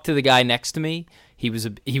 Talked to the guy next to me. He was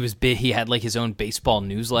big. He had like his own baseball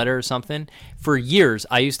newsletter or something. For years,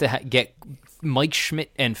 I used to get Mike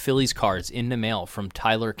Schmidt and Phillies cards in the mail from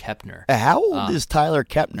Tyler Kepner. How old is Tyler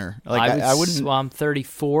Kepner? Like I wouldn't. Well, I'm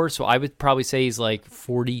 34, so I would probably say he's like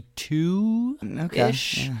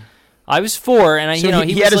 42-ish. Okay. Yeah. I was 4, and he had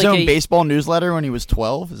was his like own baseball newsletter when he was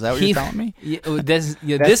 12. Is that what you're telling me?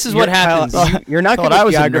 This is what happens. You're not good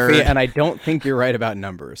at geography, and I don't think you're right about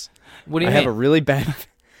numbers. What do you mean? I have a really bad.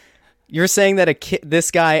 You're saying that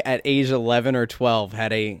this guy at age 11 or 12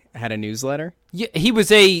 had a newsletter? Yeah, he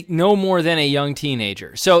was no more than a young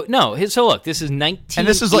teenager. So look, this is 19. And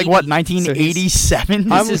this is like what,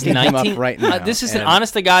 1987? I'm looking him up right now. This is an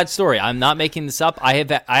honest to God story. I'm not making this up. I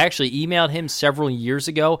actually emailed him several years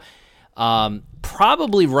ago,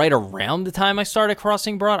 probably right around the time I started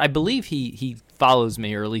Crossing Broad. I believe he follows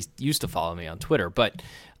me, or at least used to follow me on Twitter. But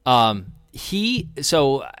I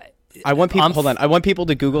want people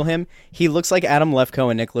to Google him. He looks like Adam Lefkoe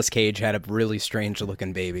and Nicolas Cage had a really strange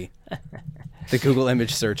looking baby. The Google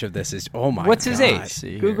image search of this is, oh my god. What's his age?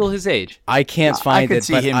 Google his age. I can't find I it.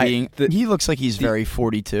 See him being. He looks like he's very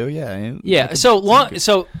 42. Yeah. Yeah.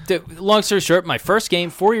 Long story short, my first game,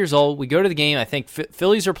 4 years old. We go to the game. I think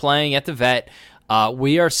Phillies are playing at the Vet.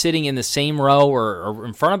 We are sitting in the same row or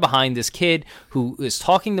in front of behind this kid who is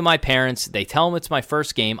talking to my parents. They tell him it's my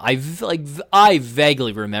first game. I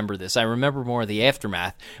vaguely remember this. I remember more of the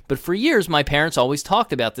aftermath. But for years, my parents always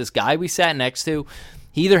talked about this guy we sat next to.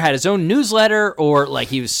 He either had his own newsletter or like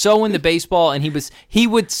he was so into baseball, and he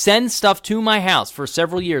would send stuff to my house for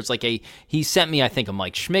several years. Like he sent me, I think, a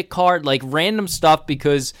Mike Schmidt card, like random stuff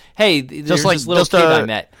because hey, there's this little kid I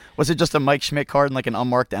met. Was it just a Mike Schmidt card in like an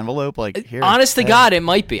unmarked envelope? Like here, honest to God, it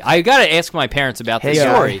might be. I got to ask my parents about this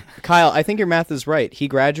story. Kyle, I think your math is right. He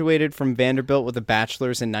graduated from Vanderbilt with a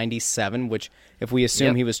bachelor's in 97, which if we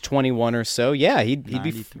assume he was 21 or so, he'd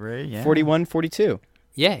be 41, 42.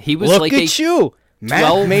 Yeah, he was Look like at you.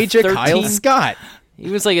 Math major 13, Kyle Scott.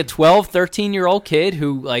 He was like a 12, 13-year-old kid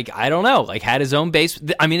who, like, I don't know, like had his own base.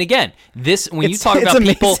 I mean, again, you talk about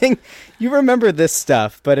amazing. People. You remember this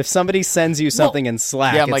stuff, but if somebody sends you something in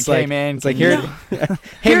Slack, I'm like, hey, man. It's like,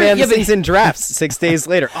 hey, man, this thing's in drafts 6 days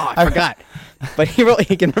later. Oh, I forgot. But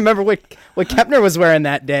he can remember what Kepner was wearing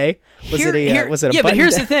that day. Was it a but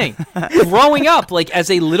here's the thing. Growing up, like,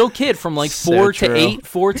 as a little kid from, like, 4 to 8,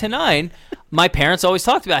 4 to 9, my parents always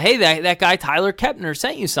talked about, hey, that guy Tyler Kepner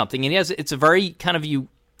sent you something, and it's a very kind of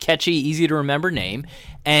catchy, easy to remember name.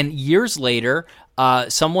 And years later,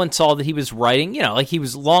 someone saw that he was writing, like he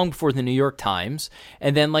was long before the New York Times,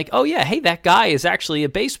 and then like, oh yeah, hey, that guy is actually a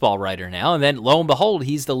baseball writer now, and then lo and behold,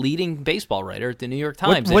 he's the leading baseball writer at the New York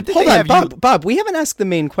Times. Hold on, Bob, we haven't asked the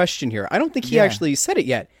main question here. I don't think he actually said it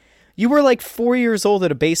yet. You were like 4 years old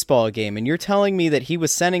at a baseball game, and you're telling me that he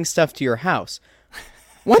was sending stuff to your house.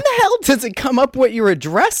 When the hell does it come up what your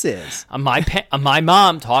address is? My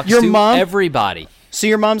mom talks to everybody. So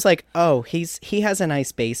your mom's like, oh, he has a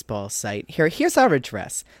nice baseball site. Here's our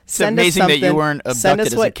address. It's amazing that you weren't abducted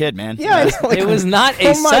as a kid, man. Yeah, it was not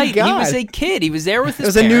a site. God. He was a kid. He was there with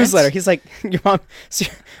his parents. It was a newsletter. He's like, your mom.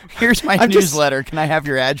 Here's my newsletter. Can I have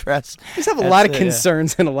your address? I just have a lot of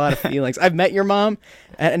concerns and a lot of feelings. I've met your mom,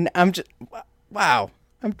 and I'm just wow.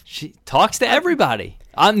 She talks to everybody.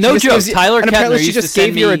 No joke. Tyler Kepner she just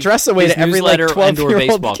gave your address away to every like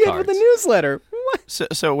 12-year-old kid with a newsletter.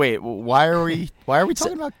 So wait, why are we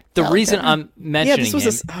talking about The Tyler reason Kettner? I'm mentioning Yeah, this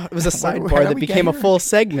was him, it was a Why sidebar are that we became a getting full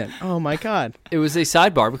segment. Oh my god. it was a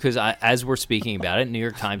sidebar because as we're speaking about it, New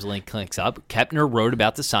York Times link clicks up. Kepner wrote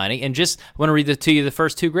about the signing, and just want to read to you the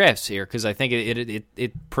first two graphs here because I think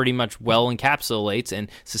it pretty much well encapsulates and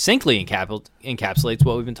succinctly encapsulates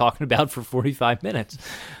what we've been talking about for 45 minutes.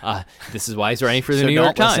 This is why he's writing for the So New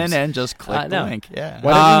York don't Times. listen and just click the No. link. Yeah.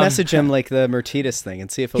 Why don't you message him like the Mertitas thing and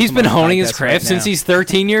see if he'll He's come been on the honing his podcast craft right since now. he's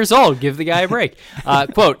 13 years old. Give the guy a break.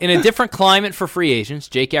 Quote, in a different climate for free agents,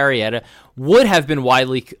 Jake Arrieta would have been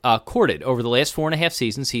widely courted. Over the last 4.5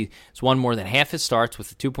 seasons, he's won more than half his starts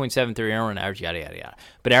with a 2.73 run average, yada, yada, yada.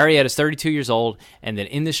 But Arrieta is 32 years old, and the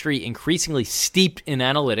industry increasingly steeped in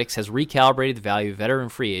analytics has recalibrated the value of veteran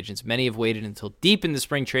free agents. Many have waited until deep in the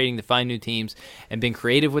spring trading to find new teams and been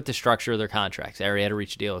creative with the structure of their contracts. Arrieta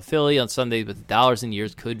reached a deal with Philly on Sunday, but the dollars and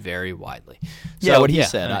years could vary widely. Yeah, So, what he yeah,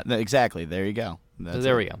 said. I mean, Exactly. There you go. so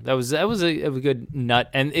there we go. That was a good nut,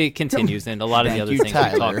 and it continues, and a lot of the Thank other you, things we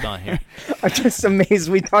Tyler. talked on here. I'm just amazed.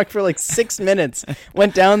 We talked for like 6 minutes.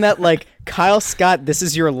 Went down that like Kyle Scott, this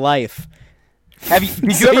is your life. Did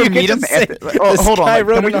you So ever could meet him? just say, this Hold on. guy Like,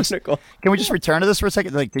 wrote can we an just article. can we just return to this for a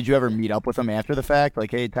second? Like, did you ever meet up with him after the fact? Like,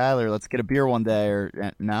 hey, Tyler, let's get a beer one day,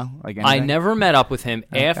 or no? Like, I anything? never met up with him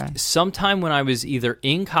Okay. after sometime when I was either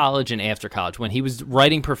in college and after college when he was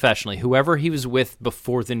writing professionally. Whoever he was with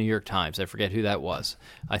before the New York Times, I forget who that was.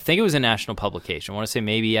 I think it was a national publication. I want to say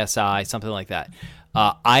maybe SI, something like that.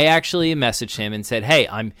 I actually messaged him and said, "Hey,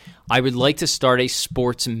 I would like to start a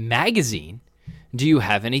sports magazine. Do you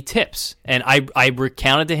have any tips?" And I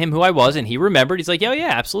recounted to him who I was, and he remembered. He's like, yeah,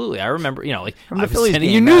 absolutely. I remember, like From I the was Phillies sending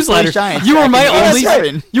game, you newsletters. Phillies Giants You were back my in only,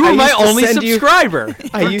 87. you were I my used to only send you- subscriber.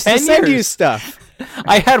 I for used 10 to send you years. stuff.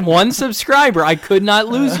 I had one subscriber. I could not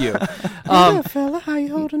lose you. Yeah, fella, how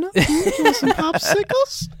you holding up? You want some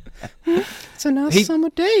popsicles? It's a nice summer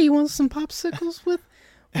day. You want some popsicles with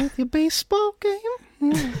your baseball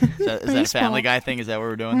game? Is that a Family Guy thing? Is that what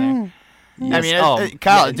we're doing there? Yes. I mean, Oh,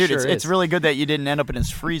 Kyle, yeah, it dude, sure it's is. really good that you didn't end up in his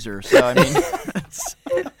freezer. So I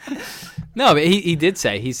mean, No, but he did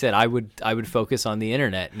say, he said I would focus on the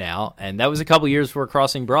internet now, and that was a couple years before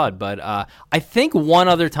crossing broad. But I think one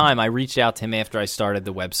other time I reached out to him after I started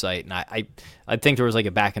the website, and I think there was like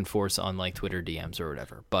a back and forth on like Twitter DMs or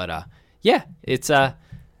whatever. But yeah, it's I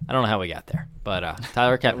don't know how we got there, but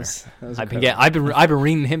Tyler Kettner, that was I've been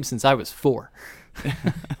reading him since I was 4.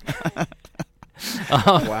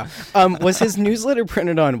 Wow. Was his newsletter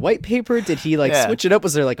printed on white paper? Did he Yeah. switch it up?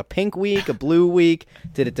 Was there like a pink week, a blue week?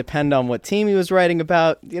 Did it depend on what team he was writing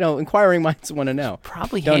about? Inquiring minds want to know.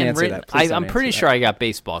 Probably Don't answer handwritten. that. Please don't I'm pretty answer sure that. I got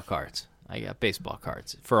baseball cards.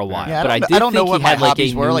 For a while, Yeah, but I I did don't know think what he my had like a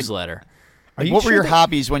hobbies were, like- newsletter. Are you what were sure your that-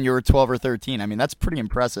 hobbies when you were 12 or 13? I mean, that's pretty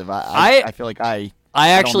impressive. I feel like I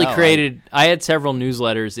actually know, created. I had several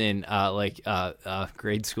newsletters in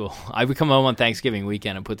grade school. I would come home on Thanksgiving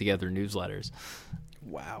weekend and put together newsletters.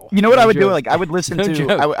 Wow. You know what No I would do? joke. Like I would listen No to,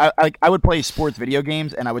 joke. I would play sports video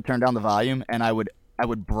games, and I would turn down the volume, and I would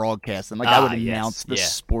broadcast them. Like I would yes, announce the yeah.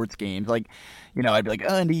 sports games. Like, I'd be like,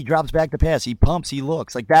 oh, and he drops back to pass, he pumps, he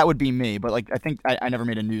looks. Like that would be me. But like I think I never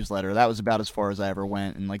made a newsletter. That was about as far as I ever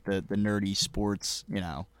went in like the nerdy sports.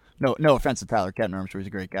 No offense to Tyler Kettner, I'm sure he's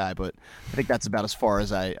a great guy, but I think that's about as far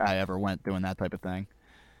as I ever went doing that type of thing.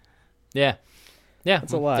 Yeah.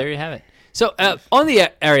 That's a lot. There you have it. So on the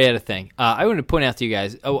Arrieta thing, I want to point out to you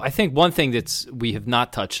guys. I think one thing we have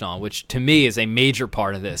not touched on, which to me is a major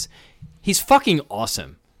part of this, he's fucking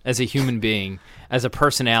awesome as a human being, as a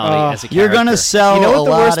personality, as a character. You're gonna sell You know what a the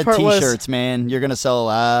lot worst of part was? T-shirts, man. You're gonna sell a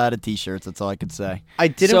lot of T-shirts. That's all I could say. I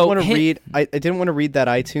didn't So want to him- read. I didn't want to read that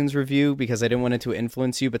iTunes review because I didn't want it to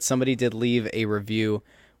influence you. But somebody did leave a review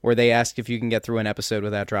where they asked if you can get through an episode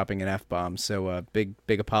without dropping an F-bomb. So big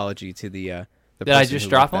apology to the Did I person just who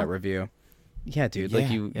drop left that one? review. Yeah, dude. Yeah,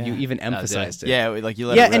 Like you yeah. even emphasized it. Yeah, like you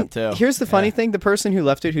let Yeah, it rip and too. here's the funny thing: the person who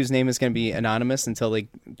left it, whose name is going to be anonymous until they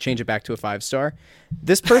change it back to a 5-star.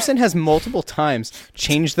 This person has multiple times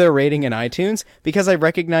changed their rating in iTunes because I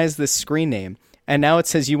recognize this screen name, and now it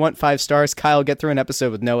says you want 5 stars. Kyle, get through an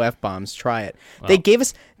episode with no F-bombs. Try it. They gave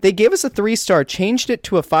us a 3-star, changed it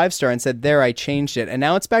to a 5-star, and said, "There, I changed it," and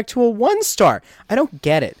now it's back to a 1-star. I don't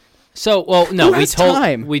get it. So, well, no, Who has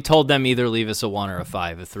time? we told them either leave us a 1 or a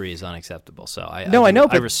 5. A 3 is unacceptable. So I No, I know,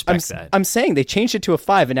 but I respect that. I'm saying they changed it to a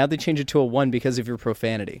 5, and now they change it to a 1 because of your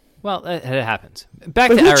profanity. Well, it happens.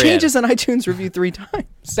 Back But to who Arrieta. changes an iTunes review 3 times?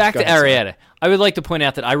 Back Go to ahead, sorry. Arrieta. I would like to point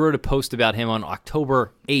out that I wrote a post about him on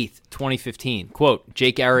October 8th, 2015. Quote,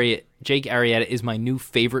 Jake Arrieta is my new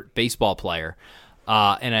favorite baseball player.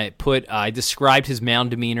 And I described his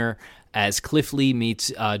mound demeanor as Cliff Lee meets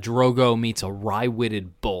Drogo meets a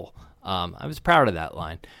wry-witted bull. I was proud of that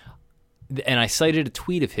line. And I cited a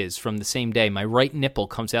tweet of his from the same day. My right nipple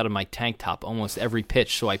comes out of my tank top almost every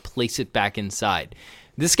pitch, so I place it back inside.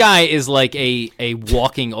 This guy is like a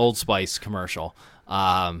walking Old Spice commercial.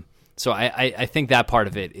 So I think that part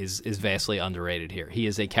of it is vastly underrated here. He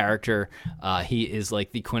is a character. He is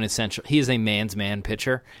like the quintessential. He is a man's man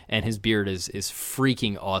pitcher, and his beard is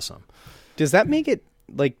freaking awesome. Does that make it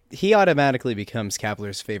like he automatically becomes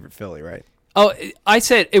Kapler's favorite Philly, right? Oh, I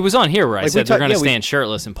said it was on here where I Like said they're going to we- stand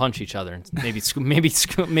shirtless and punch each other and maybe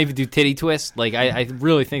do titty twists. Like I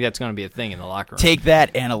really think that's going to be a thing in the locker room. Take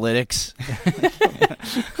that, analytics.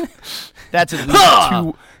 That's at least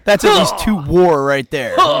two. That's at least two war right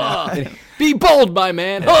there. Be bold, my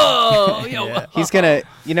man. Oh, yo. He's gonna,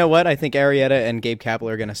 you know what? I think Arrieta and Gabe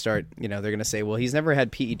Kapler are gonna start. They're gonna say, well, he's never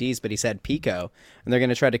had PEDs, but he's had Pico, and they're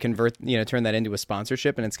gonna try to turn that into a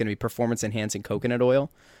sponsorship, and it's gonna be performance enhancing coconut oil.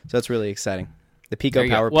 So that's really exciting. The Pico There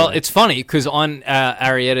you Power. go. Well, Play. it's funny because on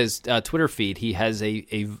Arrieta's Twitter feed, he has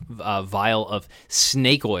a vial of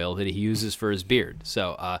snake oil that he uses for his beard.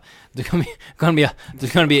 So it's going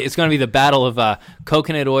to be the battle of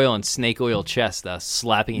coconut oil and snake oil chest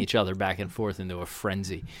slapping each other back and forth into a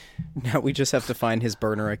frenzy. Now we just have to find his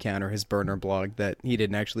burner account or his burner blog that he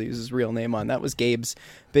didn't actually use his real name on. That was Gabe's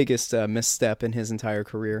biggest misstep in his entire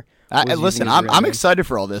career. Listen, I'm excited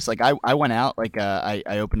for all this. Like I went out, like I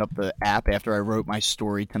opened up the app after I wrote my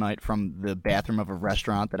story tonight from the bathroom of a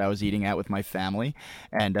restaurant that I was eating at with my family,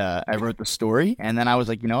 and I wrote the story, and then I was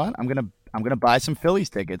like, you know what, I'm gonna buy some Phillies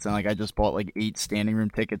tickets, and like I just bought like 8 standing room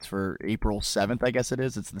tickets for April 7th, I guess it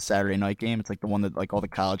is. It's the Saturday night game. It's like the one that like all the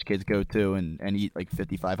college kids go to and eat like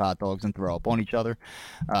 55 hot dogs and throw up on each other.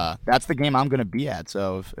 That's the game I'm gonna be at.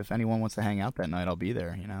 So if anyone wants to hang out that night, I'll be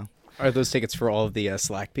there. Are those tickets for all of the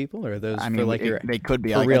Slack people, or are those for like they could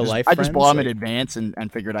be for like, real life? I just bought them in like, advance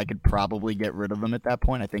and figured I could probably get rid of them at that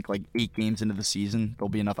point. I think like 8 games into the season, there'll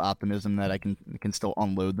be enough optimism that I can still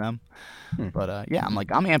unload them. But yeah, I'm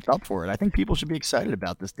amped up for it. I think people should be excited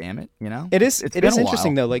about this. Damn it, It is. It's It been is a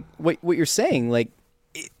interesting while. though. Like what you're saying, like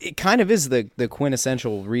it kind of is the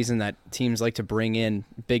quintessential reason that teams like to bring in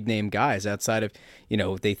big name guys outside of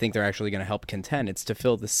they think they're actually going to help contend. It's to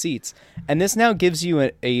fill the seats, and this now gives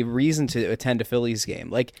you a reason to attend a Phillies game.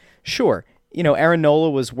 Like sure, Aaron Nola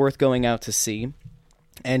was worth going out to see.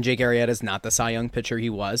 And Jake Arrieta is not the Cy Young pitcher he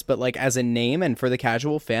was, but like as a name and for the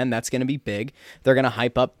casual fan, that's going to be big. They're going to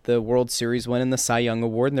hype up the World Series win and the Cy Young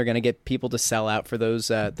Award, and they're going to get people to sell out for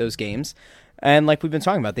those games. And like we've been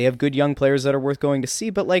talking about, they have good young players that are worth going to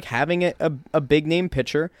see, but like having a big name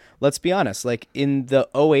pitcher, let's be honest, like in the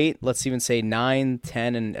 08, let's even say 9,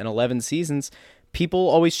 10, and 11 seasons, people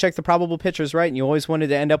always check the probable pitchers, right? And you always wanted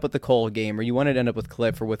to end up with the Cole game, or you wanted to end up with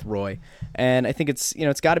Cliff or with Roy. And I think it's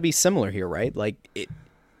got to be similar here, right? Like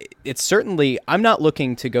it's certainly, I'm not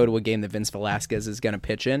looking to go to a game that Vince Velasquez is going to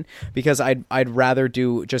pitch in, because I'd rather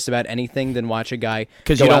do just about anything than watch a guy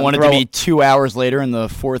Because go you out don't want it and to throw- be 2 hours later in the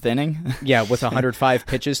 4th inning. yeah, with 105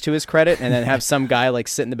 pitches to his credit, and then have some guy like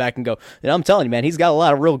sit in the back and go, I'm telling you, man, he's got a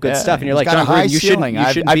lot of real good stuff. And you're He's like, got a John high Gruden, you ceiling.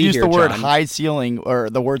 shouldn't I've be used here, the word John. high ceiling, or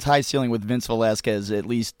the words high ceiling with Vince Velasquez at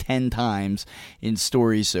least 10 times in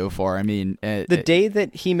stories so far. I mean, The day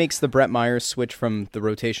that he makes the Brett Myers switch from the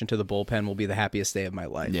rotation to the bullpen will be the happiest day of my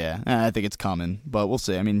life. yeah, I think it's coming, but we'll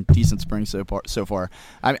see. I mean, decent spring so far.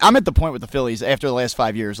 I'm at the point with the Phillies after the last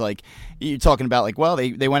 5 years. Like you're talking about, like, well,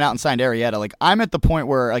 they went out and signed Arrieta. Like I'm at the point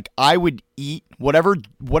where like I would eat whatever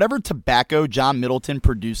tobacco John Middleton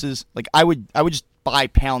produces. Like I would just buy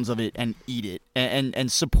pounds of it and eat it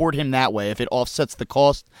and support him that way if it offsets the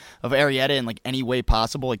cost of Arrieta in like any way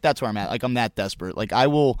possible. Like that's where I'm at. Like I'm that desperate. Like I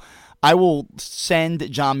will send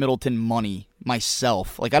John Middleton money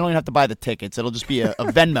myself. Like I don't even have to buy the tickets. It'll just be a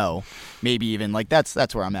Venmo, maybe even. Like that's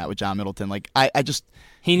where I'm at with John Middleton. Like I just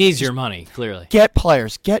He needs your money, clearly. get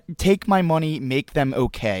players, take my money, make them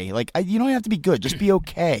okay. Like you don't have to be good, just be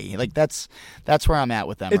okay. Like that's where I'm at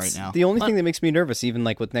with them It's right now. the only thing that makes me nervous, even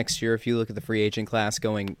like with next year, if you look at the free agent class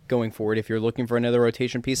going forward, if you're looking for another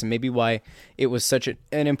rotation piece, and maybe why it was such an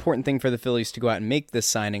important thing for the Phillies to go out and make this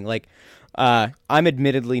signing. Like, I'm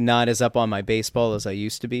admittedly not as up on my baseball as I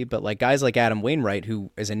used to be, but like guys like Adam Wainwright, who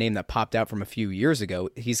is a name that popped out from a few years ago,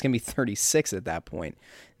 he's going to be 36 at that point.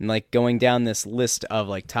 And like going down this list of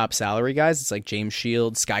like top salary guys, it's like James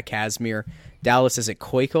Shields, Scott Kazmir, Dallas, is it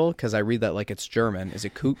Keuchel? Because I read that like it's German. Is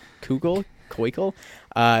it Kugel? Keuchel?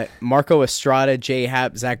 Marco Estrada, Jay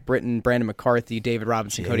Happ, Zach Britton, Brandon McCarthy, David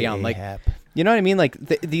Robinson, Cody Allen. Like, you know what I mean? Like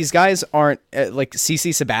these guys aren't like CC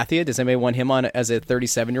Sabathia. Does anybody want him on as a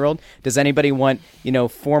 37-year-old? Does anybody want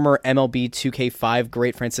former MLB 2K5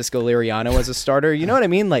 great Francisco Liriano as a starter? You know what I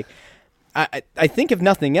mean? Like I think if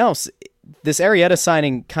nothing else, this Arrieta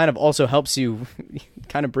signing kind of also helps you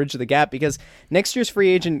kind of bridge the gap, because next year's free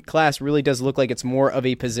agent class really does look like it's more of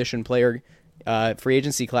a position player free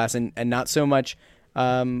agency class, and not so much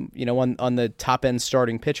on the top end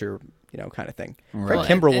starting pitcher kind of thing. Craig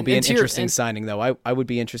Kimbrell will be an interesting signing, though. I would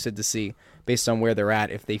be interested to see, based on where they're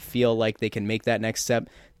at, if they feel like they can make that next step.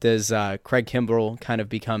 Does Craig Kimbrell kind of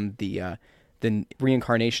become the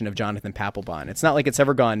reincarnation of Jonathan Papelbon? It's not like it's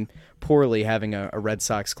ever gone poorly having a Red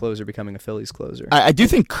Sox closer becoming a Phillies closer. I do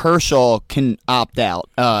think Kershaw can opt out,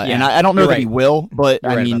 and I don't know that he will, but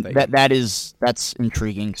I mean that's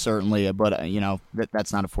intriguing certainly. But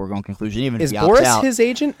that's not a foregone conclusion. Even is if he Boris opts out, his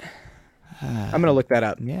agent? I'm going to look that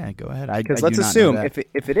up. Yeah, go ahead. Because let's assume if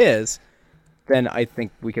it is, then I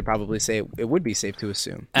think we could probably say it would be safe to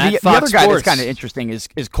assume. The other guy that's kind of interesting is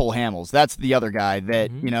Cole Hamels. That's the other guy that,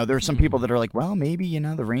 there's some people that are like, well, maybe,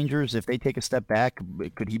 the Rangers, if they take a step back,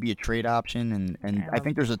 could he be a trade option? And I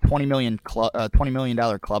think there's a $20 million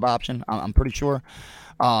club option, I'm pretty sure.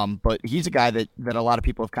 But he's a guy that a lot of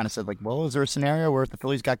people have kind of said, like, well, is there a scenario where if the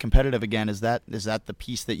Phillies got competitive again, is that the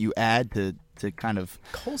piece that you add to kind of...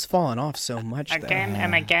 Cole's fallen off so much. Again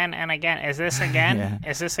and again and again. Is this again? Yeah.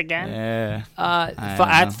 Is this again? Yeah.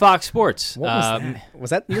 At Fox Sports. What was that? Was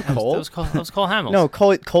that your Cole? That was Cole Hamels. No,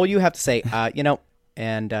 Cole, you have to say, I'm,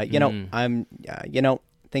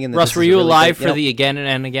 thinking that Russ, this were is you really alive good, for the again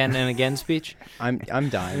and again and again speech? I'm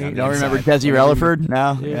dying. You don't remember Desi Relaford?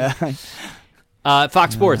 No? Yeah.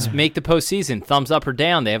 Fox Sports, make the postseason. Thumbs up or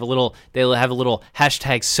down. They have a little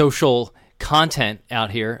hashtag social content out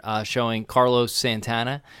here showing Carlos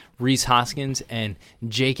Santana, Rhys Hoskins, and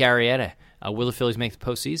Jake Arrieta. Will the Phillies make the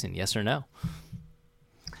postseason? Yes or no?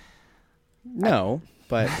 No,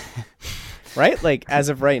 but right, like as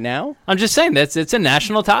of right now, I'm just saying it's a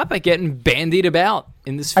national topic getting bandied about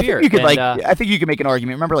in the sphere. I think you could make an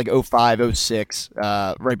argument. Remember, like 05, 06,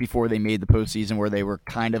 right before they made the postseason, where they were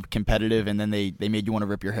kind of competitive, and then they made you want to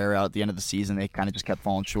rip your hair out at the end of the season. They kind of just kept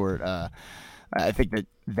falling short. I think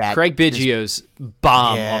that Craig Biggio's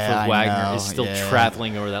bomb off of Wagner is still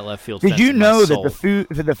traveling over that left field fence. Did you know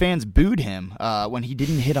that the fans booed him when he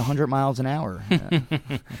didn't hit 100 miles an hour?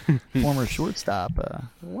 Former shortstop.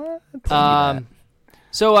 What?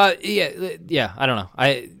 So, I don't know.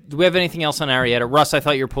 Do we have anything else on Arrieta? Russ, I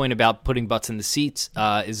thought your point about putting butts in the seats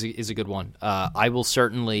is a good one. I will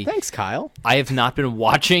certainly... Thanks, Kyle. I have not been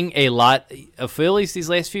watching a lot of Phillies these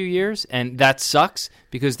last few years, and that sucks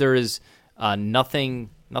because there is nothing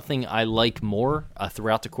I like more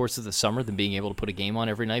throughout the course of the summer than being able to put a game on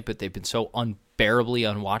every night, but they've been so unbearably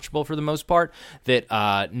unwatchable for the most part that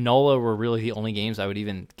NOLA were really the only games I would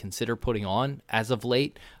even consider putting on as of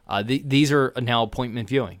late. These are now appointment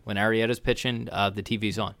viewing. When Arrieta's pitching, the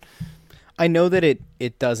TV's on. I know that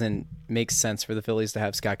it doesn't make sense for the Phillies to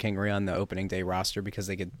have Scott Kingery on the opening day roster because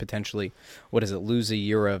they could potentially, lose a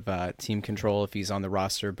year of team control if he's on the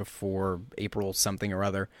roster before April something or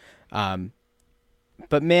other.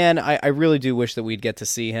 But man, I really do wish that we'd get to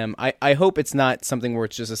see him. I hope it's not something where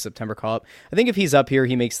it's just a September call-up. I think if he's up here,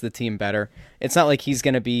 he makes the team better. It's not like he's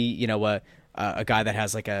going to be, a guy that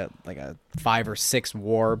has like a 5 or 6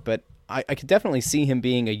 WAR, but I could definitely see him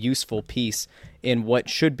being a useful piece in what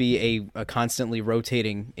should be a constantly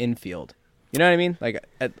rotating infield. You know what I mean? Like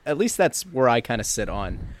at least that's where I kind of sit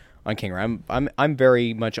on Kingery. I'm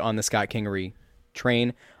very much on the Scott Kingery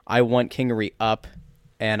train. I want Kingery up,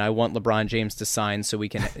 and I want LeBron James to sign so we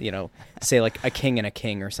can, say like a king and a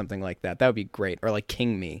king or something like that. That would be great. Or like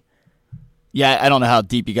King Me. Yeah, I don't know how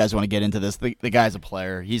deep you guys want to get into this. The guy's a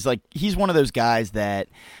player. He's one of those guys that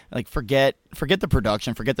like forget the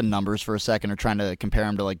production, forget the numbers for a second, or trying to compare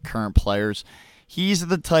him to like current players. He's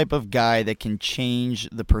the type of guy that can change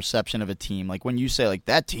the perception of a team. Like when you say like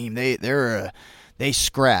that team, they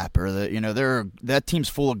scrap, or that team's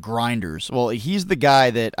full of grinders. Well, he's the guy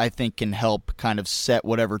that I think can help kind of set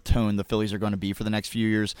whatever tone the Phillies are going to be for the next few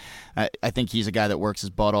years. I think he's a guy that works his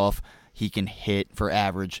butt off. He can hit for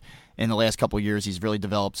average. In the last couple of years, he's really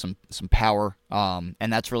developed some power, and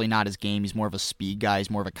that's really not his game. He's more of a speed guy. He's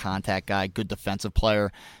more of a contact guy, good defensive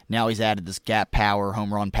player. Now he's added this gap power,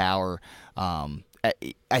 home run power.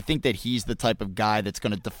 I think that he's the type of guy that's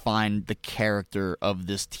going to define the character of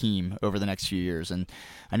this team over the next few years. And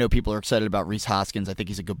I know people are excited about Rhys Hoskins. I think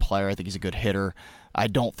he's a good player. I think he's a good hitter. I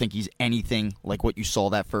don't think he's anything like what you saw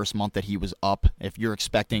that first month that he was up. If you're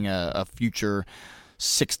expecting a future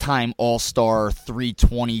 6-time All-Star,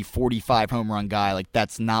 320, 45 home run guy, like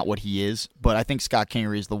that's not what he is. But I think Scott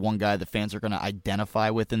Kingery is the one guy that fans are going to identify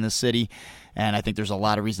with in this city, and I think there's a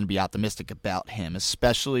lot of reason to be optimistic about him,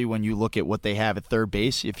 especially when you look at what they have at third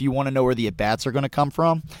base. If you want to know where the at-bats are going to come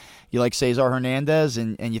from, you like Cesar Hernandez,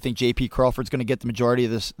 and you think J.P. Crawford's going to get the majority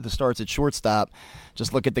of the starts at shortstop,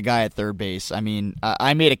 just look at the guy at third base. I mean,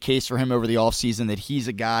 I made a case for him over the offseason that he's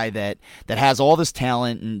a guy that has all this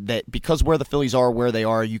talent, and that because where the Phillies are where they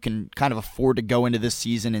are, you can kind of afford to go into this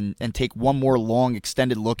season and take one more long,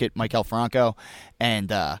 extended look at Maikel Franco.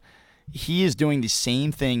 And he is doing the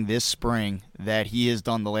same thing this spring that he has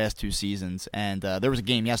done the last 2 seasons. And there was a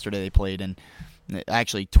game yesterday they played, and I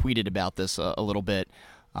actually tweeted about this a little bit.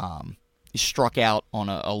 He struck out on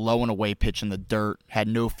a low and away pitch in the dirt, had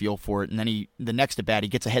no feel for it, and then the next at bat he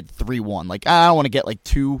gets ahead 3-1. Like, I don't want to get like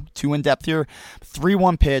too in depth here.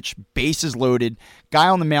 3-1 pitch, bases loaded. Guy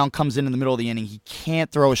on the mound comes in the middle of the inning. He can't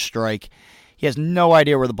throw a strike. He has no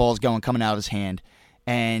idea where the ball is going coming out of his hand.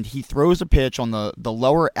 And he throws a pitch on the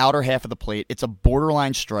lower outer half of the plate. It's a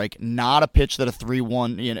borderline strike, not a pitch that a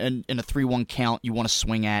 3-1 in a 3-1 count you want to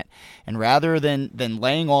swing at. And rather than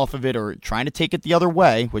laying off of it or trying to take it the other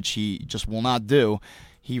way, which he just will not do,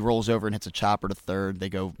 he rolls over and hits a chopper to third. They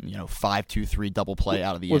go 5-2-3 double play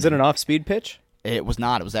out of the inning. Was it an off-speed pitch? It was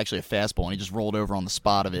not. It was actually a fastball, and he just rolled over on the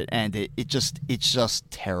spot of it, and it's just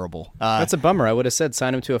terrible. That's a bummer. I would have said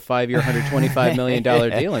sign him to a 5-year, $125 million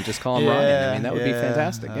deal and just call him Ryan. I mean, that would be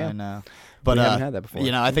fantastic. Yeah, I know. But we haven't had that before.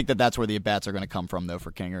 I think that's where the at-bats are going to come from, though,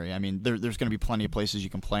 for Kingery. I mean, there's going to be plenty of places you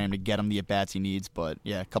can play him to get him the at-bats he needs, but,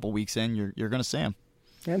 yeah, a couple weeks in, you're going to see him.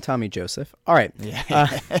 And Tommy Joseph. All right.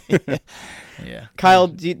 Yeah. Yeah. Kyle,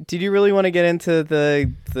 did you really want to get into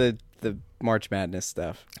the March Madness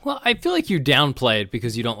stuff? Well, I feel like you downplay it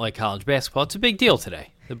because you don't like college basketball. It's a big deal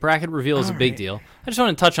today. The bracket reveal is a big deal. I just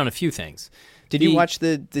want to touch on a few things. Did you watch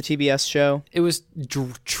the TBS show? It was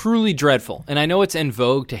truly dreadful. And I know it's en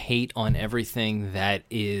vogue to hate on everything that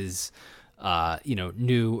is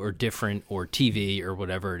new or different or TV or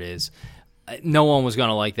whatever it is. No one was going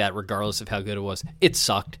to like that regardless of how good it was. It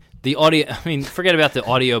sucked. The audio, I mean, forget about the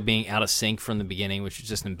audio being out of sync from the beginning, which is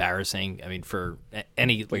just embarrassing. I mean, for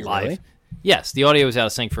any live. Really? Yes, the audio was out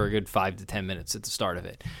of sync for a good 5 to 10 minutes at the start of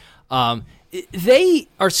it. They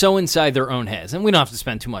are so inside their own heads, and we don't have to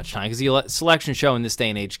spend too much time because the selection show in this day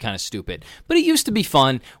and age is kind of stupid. But it used to be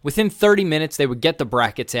fun. Within 30 minutes, they would get the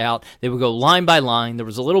brackets out. They would go line by line. There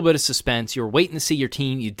was a little bit of suspense. You were waiting to see your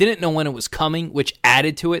team. You didn't know when it was coming, which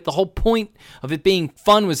added to it. The whole point of it being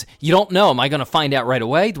fun was you don't know. Am I going to find out right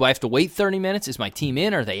away? Do I have to wait 30 minutes? Is my team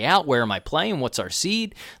in? Are they out? Where am I playing? What's our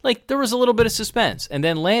seed? Like, there was a little bit of suspense. And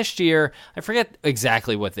then last year, I forget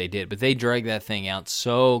exactly what they did, but they dragged that thing out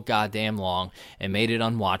so goddamn long and made it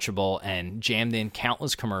unwatchable and jammed in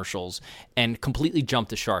countless commercials and completely jumped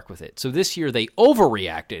the shark with it. So this year they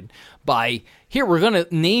overreacted by, here, we're going to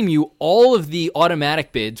name you all of the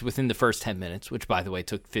automatic bids within the first 10 minutes, which, by the way,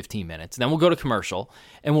 took 15 minutes. Then we'll go to commercial,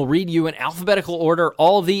 and we'll read you in alphabetical order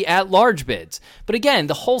all the at-large bids. But again,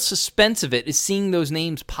 the whole suspense of it is seeing those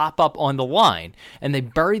names pop up on the line, and they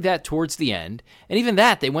buried that towards the end. And even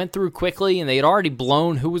that, they went through quickly, and they had already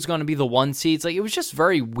blown who was going to be the 1 seeds. Like, it was just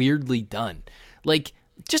very weirdly done. Like,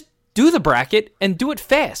 just do the bracket and do it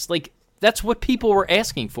fast. Like, that's what people were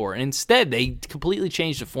asking for. And instead, they completely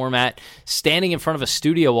changed the format, standing in front of a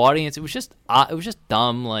studio audience. It was just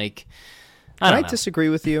dumb. Like, I don't know. Disagree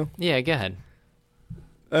with you? Yeah, go ahead.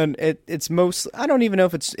 And it's most. I don't even know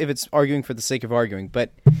if it's arguing for the sake of arguing,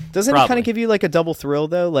 but doesn't Probably. it kind of give you like a double thrill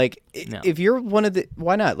though? Like, No. if you're one of the,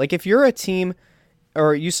 why not? Like, if you're a team,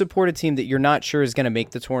 or you support a team that you're not sure is going to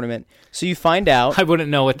make the tournament, so you find out. I wouldn't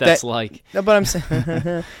know what that's like. No, but I'm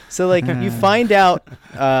saying. So like, you find out.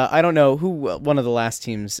 I don't know who one of the last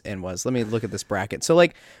teams in was. Let me look at this bracket. So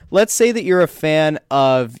like, let's say that you're a fan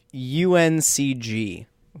of UNCG,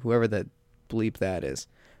 whoever the bleep that is,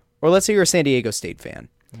 or let's say you're a San Diego State fan.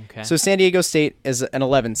 Okay. So San Diego State is an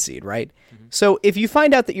 11 seed, right? Mm-hmm. So if you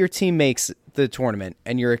find out that your team makes the tournament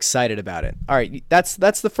and you're excited about it, all right, that's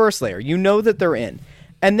the first layer. You know that they're in.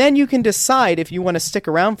 And then you can decide if you want to stick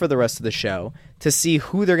around for the rest of the show to see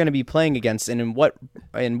who they're going to be playing against and in what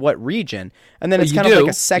region. And then it's kind of like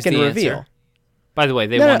a second reveal. Answer. By the way,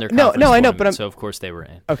 they won their conference I know, but so of course they were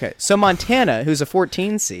in. Okay, so Montana, who's a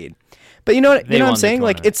 14 seed. But you know what I'm saying?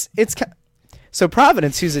 Like, it's so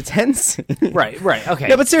Providence, who's a 10 seed. Right, okay.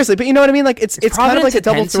 No, but seriously, but you know what I mean? Like, it's kind of like a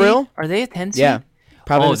double thrill. Are they a 10 seed? Yeah.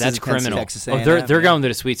 Providence that's criminal. They're going to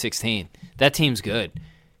the Sweet 16. That team's good.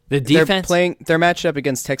 The defense. They're matched up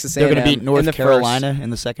against Texas A&M. They're going to beat North Carolina in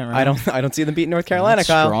the second round. I don't see them beating North Carolina,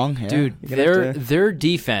 Kyle. Strong, yeah. Dude, their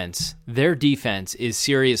defense is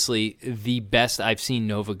seriously the best I've seen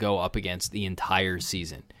Nova go up against the entire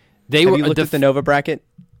season. Have you looked at the Nova bracket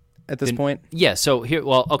at this point? Yeah, so here,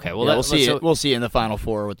 we'll see. We'll see in the Final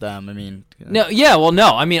Four with them. I mean, no.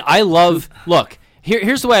 I mean, I love. Look,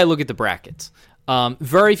 here's the way I look at the brackets.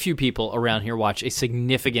 Very few people around here watch a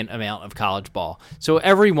significant amount of college ball. So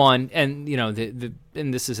everyone, and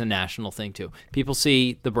and this is a national thing too. People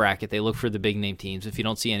see the bracket, they look for the big name teams. If you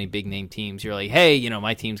don't see any big name teams, you're like, hey,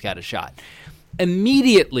 my team's got a shot.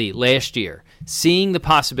 Immediately last year, seeing the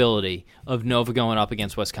possibility of Nova going up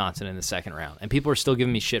against Wisconsin in the second round, and people are still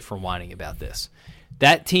giving me shit for whining about this.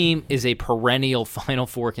 That team is a perennial Final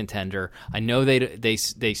Four contender. I know they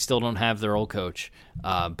still don't have their old coach,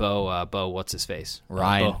 Bo. What's his face?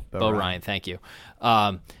 Ryan. Bo Ryan. Thank you.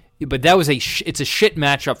 But that was it's a shit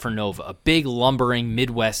matchup for Nova, a big lumbering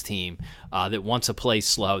Midwest team that wants to play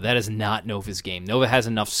slow. That is not Nova's game. Nova has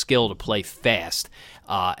enough skill to play fast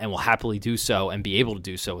and will happily do so and be able to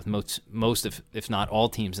do so with most if not all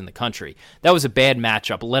teams in the country. That was a bad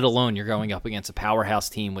matchup, let alone you're going up against a powerhouse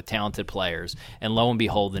team with talented players. And lo and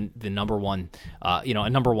behold, the number one, a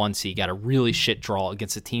number one seed got a really shit draw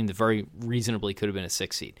against a team that very reasonably could have been a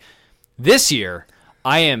 6 seed. This year,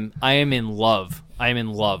 I am in love. I am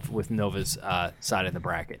in love with Nova's side of the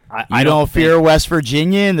bracket. I don't fear West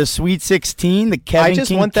Virginia in the Sweet 16, the Kevin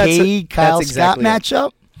Kincaid, Kyle Scott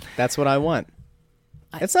matchup. That's what I want.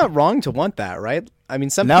 It's not wrong to want that, right? I mean,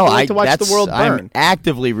 some people like to watch the world burn. I'm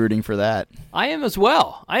actively rooting for that. I am as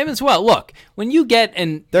well. Look, when you get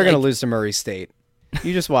they're going to lose to Murray State.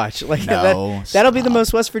 You just watch. No, that'll be the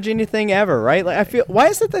most West Virginia thing ever, right? I feel. Why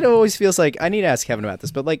is it that it always feels like I need to ask Kevin about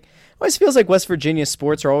this, but it always feels like West Virginia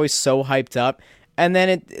sports are always so hyped up, and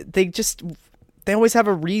then they always have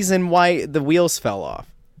a reason why the wheels fell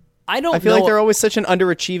off. I feel like they're always such an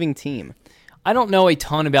underachieving team. I don't know a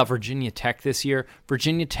ton about Virginia Tech this year.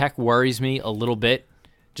 Virginia Tech worries me a little bit.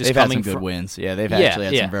 They've had some good wins. Yeah, they've actually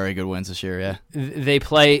had some very good wins this year, yeah. They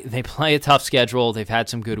play a tough schedule. They've had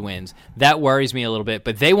some good wins. That worries me a little bit,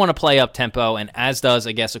 but they want to play up-tempo, and as does,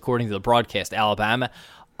 I guess, according to the broadcast, Alabama.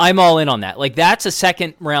 I'm all in on that. That's a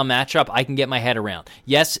second-round matchup I can get my head around.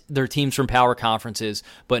 Yes, they're teams from power conferences,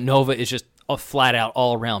 but Nova is just flat out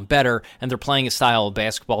all around better, and they're playing a style of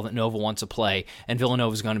basketball that Nova wants to play, and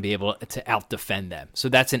Villanova is going to be able to out-defend them. So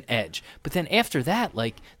that's an edge. But then after that,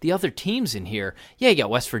 the other teams in here, you got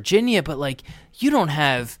West Virginia, but you don't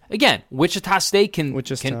have, again, Wichita State can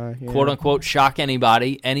quote-unquote shock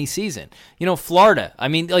anybody any season. Florida, I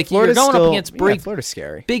mean, you're going up against Florida's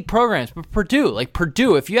scary. Big programs, but Purdue,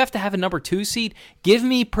 if you have to have a number 2 seed, give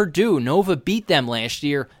me Purdue. Nova beat them last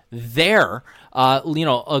year there.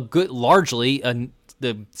 A good, largely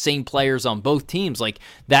the same players on both teams.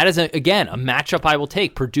 That is again a matchup I will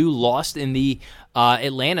take. Purdue lost in the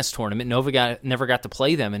Atlantis tournament. Nova never got to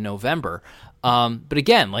play them in November. But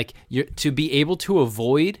again, to be able to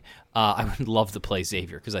avoid. I would love to play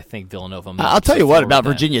Xavier because I think Villanova. I'll tell you what about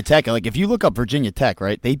Virginia Tech. If you look up Virginia Tech,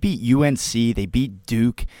 right? They beat UNC, they beat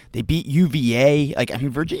Duke, they beat UVA.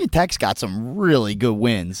 Virginia Tech's got some really good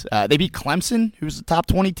wins. They beat Clemson, who's a top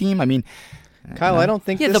 20 team. Kyle, I don't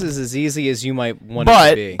think this is as easy as you might want it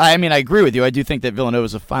to be. I agree with you. I do think that Villanova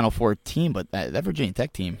is a Final Four team, but that Virginia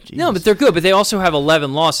Tech team, Jesus. No, but they're good. But they also have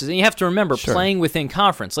 11 losses, and you have to remember playing within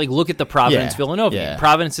conference. Look at the Providence Villanova game.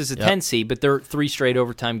 Providence is a 10 seed, but they're 3 straight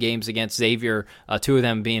overtime games against Xavier. 2 of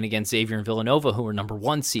them being against Xavier and Villanova, who are number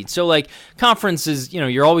 1 seed. So conferences,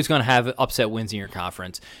 you're always going to have upset wins in your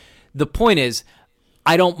conference. The point is,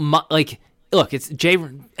 I don't Look, it's Jay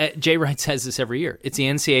Wright says this every year. It's the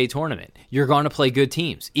NCAA tournament. You're going to play good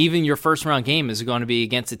teams. Even your first-round game is going to be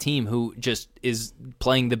against a team who just is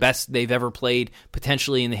playing the best they've ever played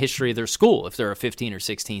potentially in the history of their school if they're a 15 or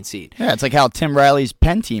 16 seed. Yeah, it's like how Tim Riley's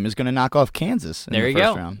Penn team is going to knock off Kansas in the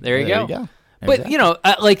first round. There you go. But,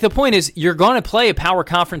 the point is, you're going to play a power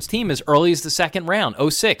conference team as early as the second round.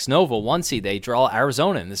 06, Nova, 1 seed. They draw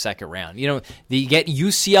Arizona in the second round. You get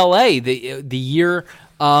UCLA the year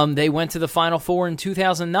they went to the Final Four in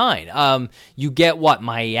 2009. You get,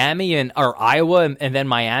 Miami or Iowa and then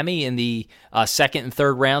Miami in the second and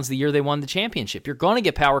third rounds the year they won the championship. You're going to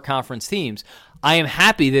get power conference teams. I am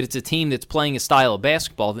happy that it's a team that's playing a style of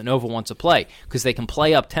basketball that Nova wants to play because they can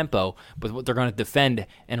play up-tempo, but they're going to defend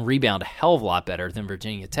and rebound a hell of a lot better than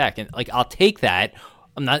Virginia Tech. And, I'll take that.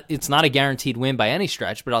 It's not a guaranteed win by any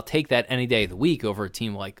stretch, but I'll take that any day of the week over a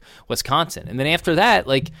team like Wisconsin. And then after that,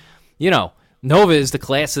 Nova is the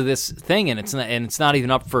class of this thing, and it's not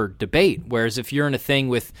even up for debate. Whereas if you're in a thing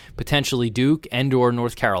with potentially Duke and/or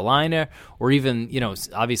North Carolina, or even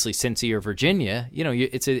obviously Cincy or Virginia,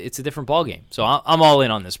 it's a different ballgame. So I'm all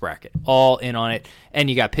in on this bracket, all in on it.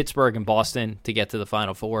 And you got Pittsburgh and Boston to get to the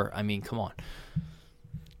Final Four. Come on.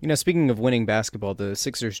 Speaking of winning basketball, the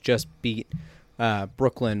Sixers just beat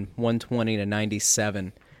Brooklyn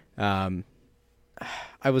 120-97.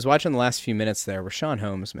 I was watching the last few minutes there. Rashawn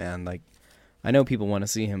Holmes, man, I know people want to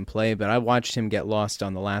see him play, but I watched him get lost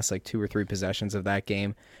on the last like 2 or 3 possessions of that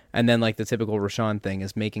game. And then like the typical Rashawn thing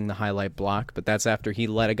is making the highlight block, but that's after he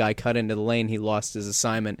let a guy cut into the lane. He lost his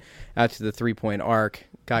assignment out to the 3-point arc,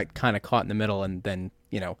 got kind of caught in the middle, and then,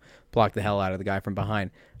 blocked the hell out of the guy from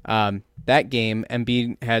behind. That game,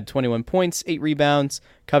 Embiid had 21 points, 8 rebounds.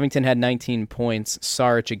 Covington had 19 points.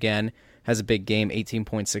 Saric again has a big game,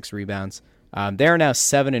 18.6 rebounds. They are now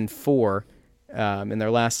 7-4 in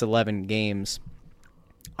their last 11 games.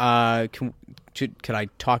 Could I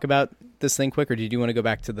talk about this thing quick, or did you want to go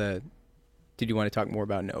back to the? Did you want to talk more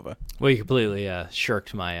about Nova? Well, you completely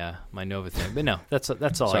shirked my my Nova thing, but no, that's all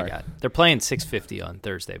Sorry. I got. They're playing 6:50 on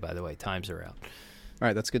Thursday, by the way. Times are out. All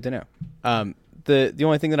right, that's good to know. The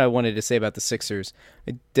only thing that I wanted to say about the Sixers,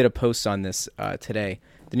 I did a post on this today.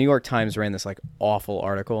 The New York Times ran this like awful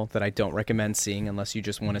article that I don't recommend seeing unless you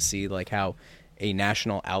just want to see like how a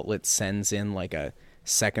national outlet sends in like a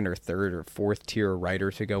second or third or fourth tier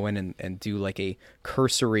writer to go in and do like a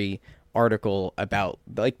cursory article about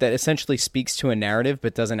like that essentially speaks to a narrative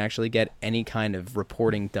but doesn't actually get any kind of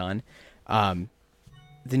reporting done.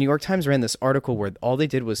 The New York Times ran this article where all they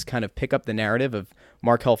did was kind of pick up the narrative of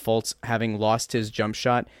Markelle Fultz having lost his jump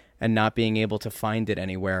shot and not being able to find it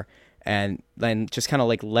anywhere, and then just kind of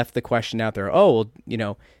like left the question out there. Oh,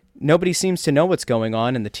 well, nobody seems to know what's going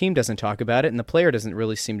on, and the team doesn't talk about it, and the player doesn't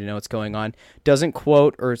really seem to know what's going on. Doesn't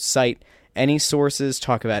quote or cite any sources,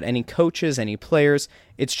 talk about any coaches, any players.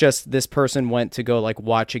 It's just this person went to go like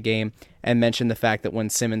watch a game and mentioned the fact that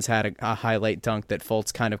when Simmons had a highlight dunk that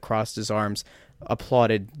Fultz kind of crossed his arms,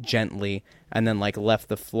 applauded gently, and then like left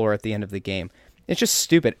the floor at the end of the game. It's just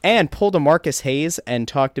stupid. And pulled a Marcus Hayes and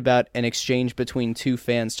talked about an exchange between 2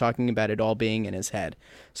 fans talking about it all being in his head.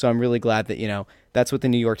 So I'm really glad that, that's what the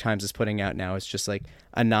New York Times is putting out now. It's just like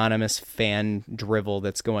anonymous fan drivel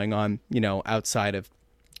that's going on, outside of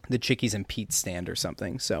the Chickies and Pete stand or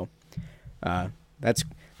something. So that's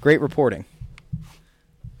great reporting.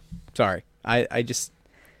 Sorry. I just...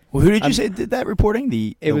 Well, who did you say did that reporting?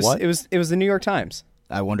 It was what? it was the New York Times.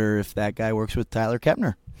 I wonder if that guy works with Tyler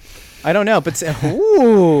Kepner. I don't know, but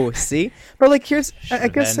ooh, see, but like here's, I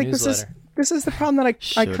guess like this is the problem that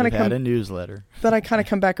I kind of had a newsletter that I kind of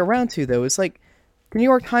come back around to though. Is like the New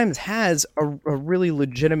York Times has a really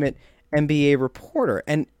legitimate NBA reporter,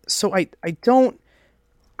 and so I don't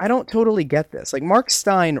totally get this. Like Mark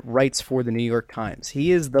Stein writes for the New York Times.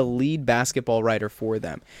 He is the lead basketball writer for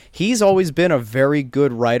them. He's always been a very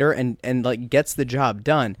good writer and like gets the job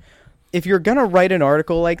done. If you're going to write an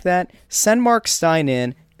article like that, send Mark Stein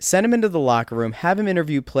in, send him into the locker room, have him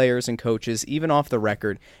interview players and coaches, even off the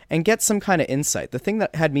record, and get some kind of insight. The thing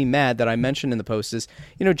that had me mad that I mentioned in the post is,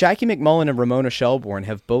 Jackie McMullen and Ramona Shelburne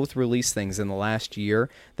have both released things in the last year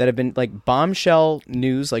that have been like bombshell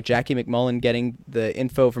news, like Jackie McMullen getting the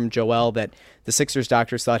info from Joel that the Sixers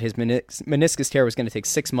doctors thought his meniscus tear was going to take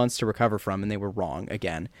 6 months to recover from, and they were wrong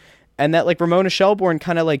again. And that like Ramona Shelburne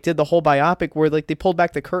kind of like did the whole biopic where like they pulled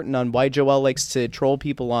back the curtain on why Joel likes to troll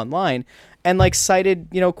people online and like cited,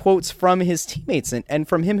 quotes from his teammates and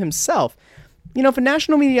from him himself. If a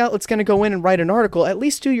national media outlet's going to go in and write an article, at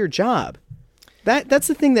least do your job. That's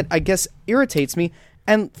the thing that I guess irritates me.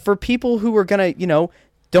 And for people who are going to,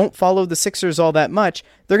 don't follow the Sixers all that much,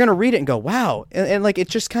 they're going to read it and go, wow. And like it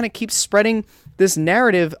just kind of keeps spreading this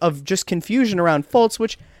narrative of just confusion around Fultz,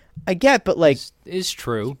 which I get, but like is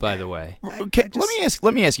true, by the way. Okay,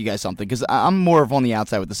 let me ask you guys something, because I'm more of on the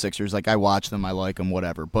outside with the Sixers. Like I watch them, I like them,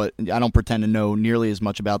 whatever, but I don't pretend to know nearly as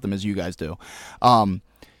much about them as you guys do.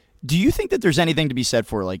 Do you think that there's anything to be said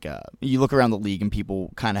for like you look around the league and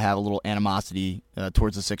people kind of have a little animosity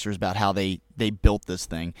towards the Sixers about how they built this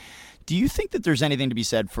thing? Do you think that there's anything to be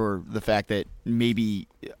said for the fact that maybe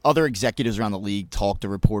other executives around the league talk to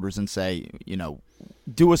reporters and say,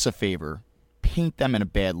 do us a favor, paint them in a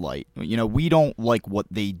bad light. We don't like what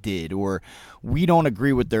they did, or we don't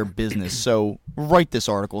agree with their business. So write this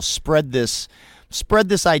article, spread this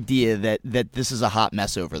idea that this is a hot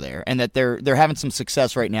mess over there, and that they're having some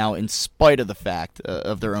success right now in spite of the fact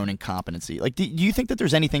of their own incompetency. Like, do you think that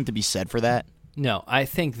there's anything to be said for that? No, I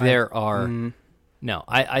think there are. No,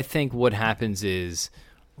 I think what happens is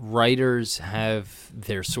writers have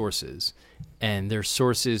their sources, and their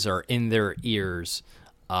sources are in their ears,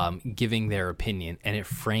 giving their opinion, and it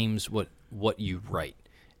frames what you write.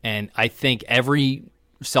 And I think every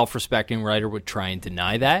self-respecting writer would try and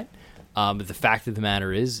deny that. But the fact of the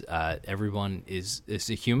matter is, everyone is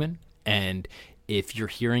a human, and if you're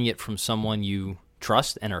hearing it from someone you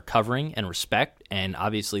trust and are covering and respect, and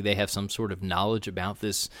obviously they have some sort of knowledge about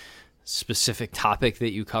this specific topic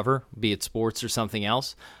that you cover, be it sports or something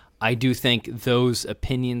else, I do think those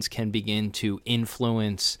opinions can begin to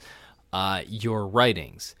influence your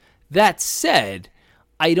writings. That said,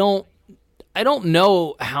 I don't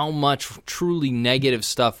know how much truly negative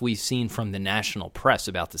stuff we've seen from the national press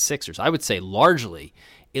about the Sixers. I would say largely,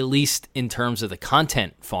 at least in terms of the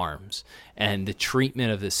content farms and the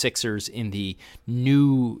treatment of the Sixers in the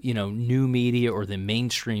new media or the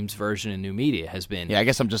mainstream's version of new media has been. Yeah, I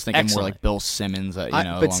guess I'm just thinking excellent. More like Bill Simmons.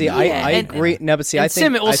 But see, I agree. No, but see, I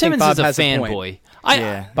think Simmons Bob is a has a fanboy.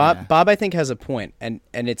 point. Bob, I think has a point, and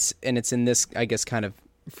it's in this, I guess, kind of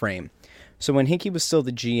frame. So when Hinkie was still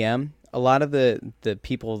the GM, a lot of the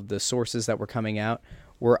people, the sources that were coming out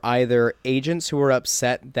were either agents who were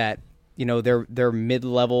upset that their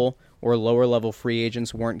mid-level or lower-level free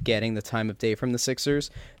agents weren't getting the time of day from the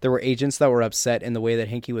Sixers. There were agents that were upset in the way that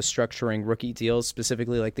Hinkie was structuring rookie deals,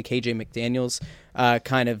 specifically like the KJ McDaniels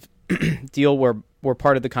kind of deal where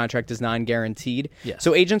part of the contract is non-guaranteed. Yes.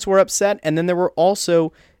 So agents were upset, and then there were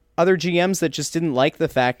also other GMs that just didn't like the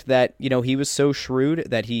fact that he was so shrewd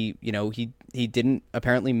that he didn't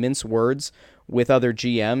apparently mince words with other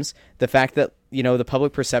GMs. The fact that the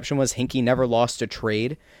public perception was Hinkie never lost a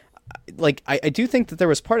trade. Like I do think that there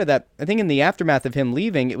was part of that. I think in the aftermath of him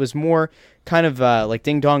leaving, it was more kind of like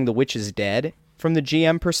ding dong, the witch is dead from the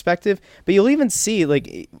GM perspective. But you'll even see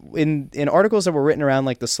like in articles that were written around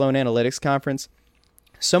like the Sloan Analytics conference,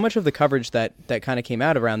 so much of the coverage that kind of came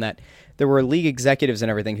out around that, there were league executives and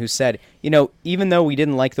everything who said, even though we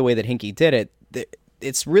didn't like the way that Hinkie did it,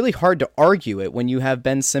 it's really hard to argue it when you have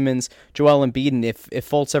Ben Simmons, Joel Embiid, and if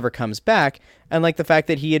Fultz ever comes back, and like the fact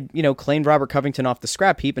that he had, claimed Robert Covington off the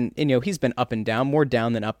scrap heap, and he's been up and down, more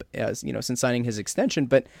down than up, as since signing his extension.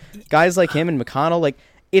 But guys like him and McConnell, like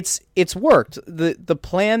it's worked. The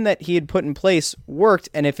plan that he had put in place worked,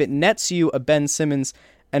 and if it nets you a Ben Simmons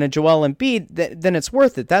and a Joel Embiid, then it's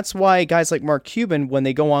worth it. That's why guys like Mark Cuban, when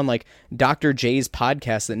they go on like Dr. J's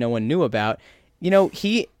podcast that no one knew about,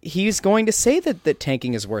 he's going to say that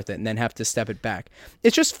tanking is worth it and then have to step it back.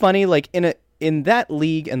 It's just funny, like in that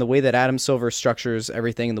league and the way that Adam Silver structures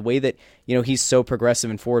everything and the way that, he's so progressive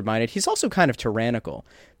and forward-minded, he's also kind of tyrannical.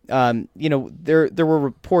 There were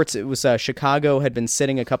reports, it was Chicago had been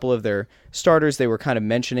sitting a couple of their starters. They were kind of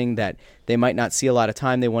mentioning that they might not see a lot of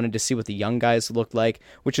time. They wanted to see what the young guys looked like,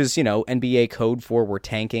 which is, NBA code for we're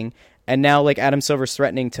tanking. And now like Adam Silver's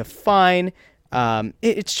threatening to fine.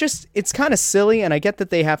 It's kind of silly, and I get that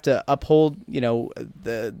they have to uphold,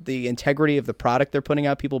 the integrity of the product they're putting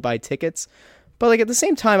out. People buy tickets, but like at the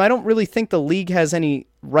same time, I don't really think the league has any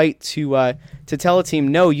right to tell a team,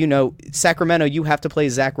 no, Sacramento, you have to play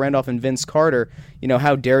Zach Randolph and Vince Carter.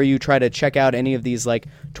 How dare you try to check out any of these like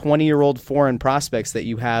 20-year-old foreign prospects that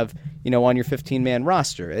you have, on your 15-man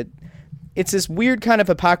roster. It's this weird kind of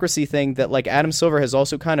hypocrisy thing that like Adam Silver has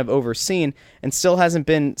also kind of overseen and still hasn't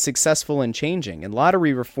been successful in changing. And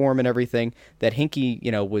lottery reform and everything that Hinkie,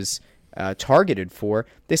 was targeted for,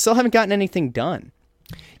 they still haven't gotten anything done.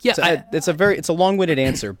 Yeah, so it's a long-winded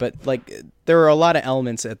answer, but like there are a lot of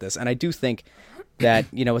elements at this, and I do think that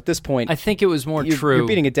at this point, I think it was more true. You're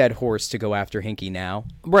beating a dead horse to go after Hinkie now,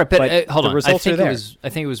 right? But hold on, results are there. I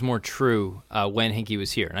think it was more true when Hinkie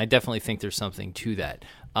was here, and I definitely think there's something to that.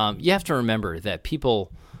 You have to remember that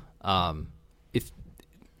people, if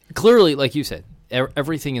clearly, like you said,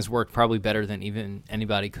 everything has worked probably better than even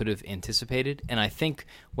anybody could have anticipated. And I think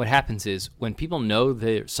what happens is when people know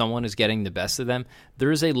that someone is getting the best of them,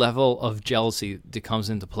 there is a level of jealousy that comes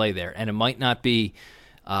into play there. And it might not be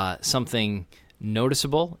something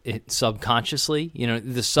noticeable subconsciously,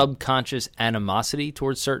 the subconscious animosity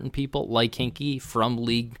towards certain people like Hinkie from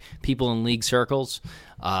league people in league circles,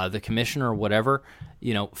 the commissioner or whatever,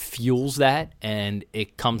 fuels that, and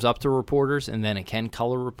it comes up to reporters, and then it can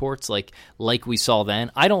color reports like we saw then.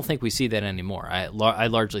 I don't think we see that anymore. I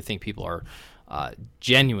largely think people are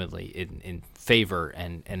genuinely in favor,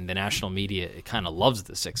 and the national media kind of loves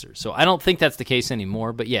the Sixers. So I don't think that's the case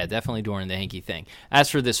anymore, but yeah, definitely during the Hinkie thing. As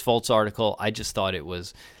for this Fultz article, I just thought it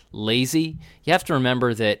was lazy. You have to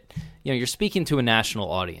remember that you're speaking to a national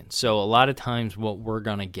audience, so a lot of times what we're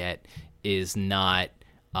going to get is not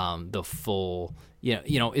the full...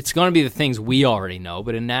 it's going to be the things we already know,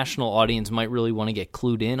 but a national audience might really want to get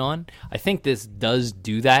clued in on. I think this does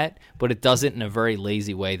do that, but it does it in a very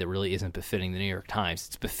lazy way that really isn't befitting the New York Times.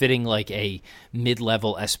 It's befitting like a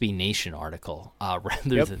mid-level SB Nation article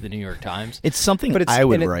rather than the New York Times. It's something I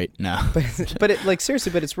would write now. But it, like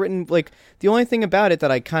seriously, but it's written like the only thing about it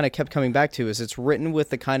that I kind of kept coming back to is it's written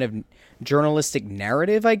with the kind of journalistic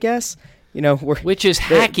narrative, I guess. Which is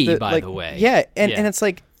hacky, by the way. Yeah, and it's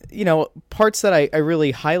like, parts that I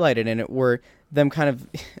really highlighted in it were them kind of,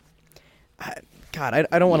 God,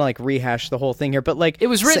 I don't want to like rehash the whole thing here, but like it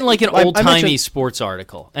was written like an I old-timey mentioned- sports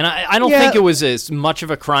article. And I don't think it was as much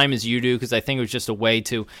of a crime as you do, because I think it was just a way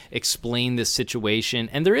to explain this situation.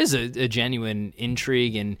 And there is a genuine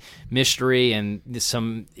intrigue and mystery and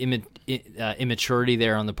some immaturity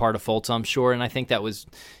there on the part of Fultz, I'm sure. And I think that was,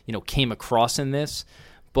 came across in this.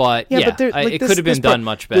 But it could have been done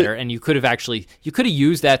much better, and you could have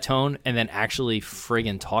used that tone and then actually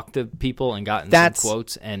friggin' talked to people and gotten some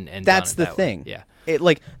quotes and that's done it the that thing. way. Yeah. It,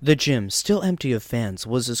 like, the gym, still empty of fans,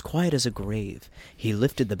 was as quiet as a grave. He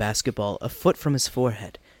lifted the basketball a foot from his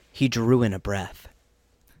forehead. He drew in a breath.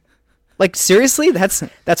 Like, seriously? That's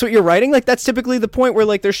what you're writing? Like, that's typically the point where,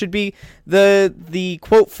 like, there should be the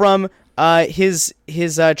quote from his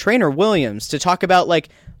trainer, Williams, to talk about, like,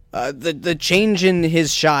 the change in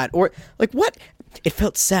his shot, or like what? It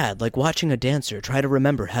felt sad, like watching a dancer try to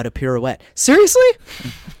remember how to pirouette. Seriously?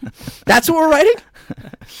 That's what we're writing?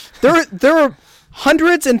 There are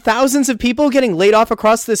hundreds and thousands of people getting laid off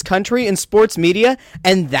across this country in sports media,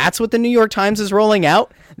 and that's what the New York Times is rolling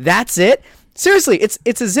out? That's it? Seriously,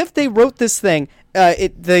 it's as if they wrote this thing.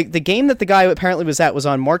 The game that the guy apparently was at was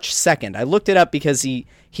on March 2nd. I looked it up because he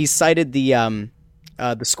cited the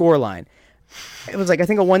score line. It was like, I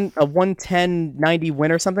think a 110-90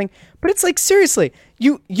 win or something. But it's like, seriously,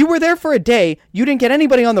 you were there for a day, you didn't get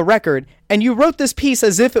anybody on the record, and you wrote this piece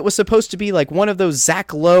as if it was supposed to be like one of those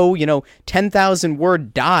Zach Lowe, 10,000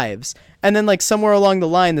 word dives. And then like somewhere along the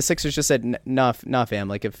line, the Sixers just said, nah fam,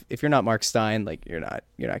 like if you're not Mark Stein, like you're not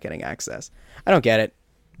getting access. I don't get it.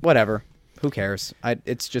 Whatever. Who cares?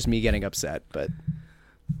 It's just me getting upset, but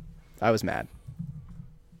I was mad.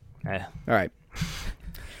 All right.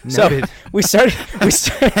 So we started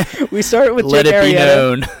with Let Jake it be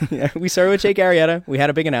known. Arrieta. Yeah, we started with Jake Arrieta. We had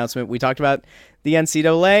a big announcement. We talked about the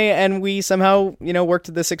NCAA, and we somehow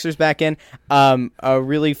worked the Sixers back in. A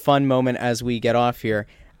really fun moment as we get off here.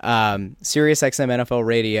 Sirius XM NFL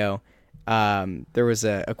Radio. There was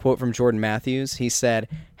a quote from Jordan Matthews. He said,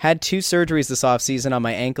 "Had 2 surgeries this offseason on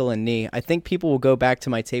my ankle and knee. I think people will go back to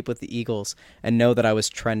my tape with the Eagles and know that I was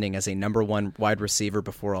trending as a number 1 wide receiver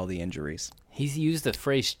before all the injuries." He's used the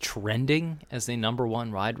phrase trending as the number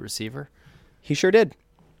 1 wide receiver. He sure did.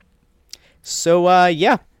 So,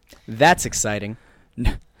 yeah, that's exciting.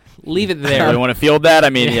 Leave it I there. really want to field that. I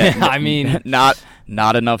mean, Yeah, I mean, not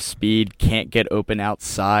enough speed. Can't get open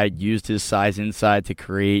outside. Used his size inside to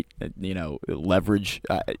create, leverage.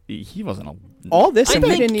 He wasn't all this, and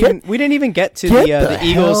we didn't even get to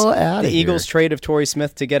the Eagles trade of Torrey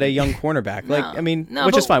Smith to get a young cornerback.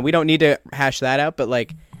 Which is fine. We don't need to hash that out. But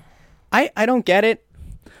like, I don't get it.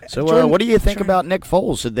 So, what do you think about Nick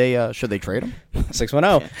Foles? Should they trade him?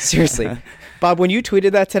 610. Seriously. Bob, when you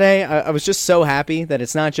tweeted that today, I was just so happy that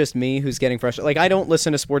it's not just me who's getting frustrated. Like, I don't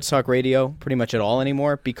listen to sports talk radio pretty much at all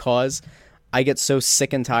anymore because I get so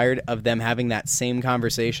sick and tired of them having that same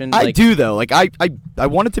conversation. I do, though. Like, I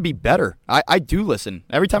want it to be better. I do listen.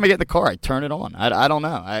 Every time I get in the car, I turn it on. I don't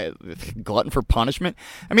know. Glutton for punishment.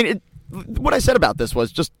 I mean, what I said about this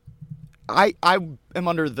was just I am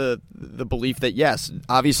under the belief that, yes,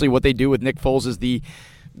 obviously what they do with Nick Foles is the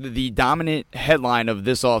dominant headline of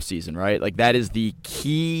this offseason, right? Like, that is the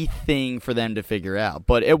key thing for them to figure out.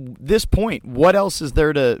 But at this point, what else is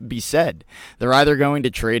there to be said? They're either going to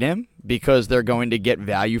trade him because they're going to get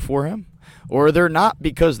value for him, or they're not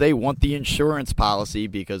because they want the insurance policy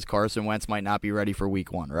because Carson Wentz might not be ready for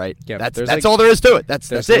week 1, right? Yeah, that's all there is to it.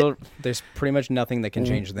 That's it. There's pretty much nothing that can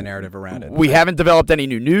change the narrative around it. We haven't developed any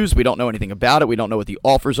new news. We don't know anything about it. We don't know what the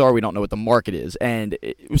offers are. We don't know what the market is. And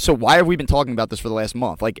so why have we been talking about this for the last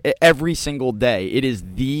month? Like, every single day, it is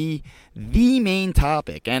the main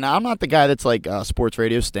topic. And I'm not the guy that's like, sports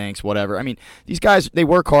radio stinks, whatever. I mean, these guys, they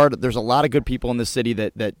work hard. There's a lot of good people in this city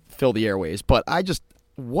that fill the airways. But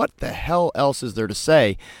what the hell else is there to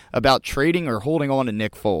say about trading or holding on to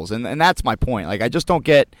Nick Foles? And that's my point. Like, I just don't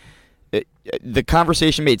get it. The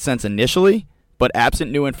conversation made sense initially, but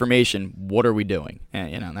absent new information, what are we doing?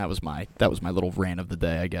 And that was my little rant of the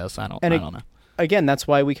day, I guess. I don't know. Again, that's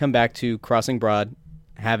why we come back to Crossing Broad,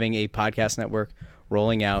 having a podcast network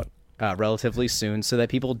rolling out relatively soon so that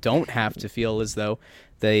people don't have to feel as though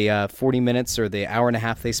the 40 minutes or the hour and a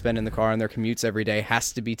half they spend in the car on their commutes every day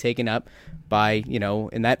has to be taken up by,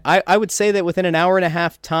 in that. I would say that within an hour and a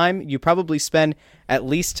half time, you probably spend at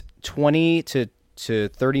least 20 to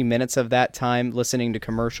 30 minutes of that time listening to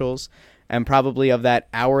commercials. And probably of that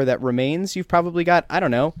hour that remains, you've probably got,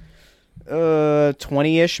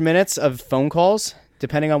 20-ish minutes of phone calls,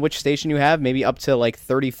 depending on which station you have, maybe up to like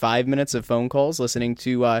 35 minutes of phone calls listening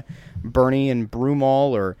to Bernie and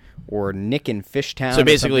Broomall or Nick in Fishtown. So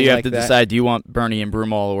basically, you have to decide: do you want Bernie and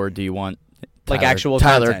Broomall, or do you want like actual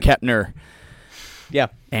Tyler content. Kepner? Yeah,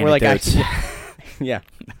 we're like, Anecdotes. yeah,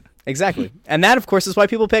 exactly. And that, of course, is why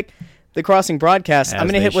people pick the Crossing broadcast. As I'm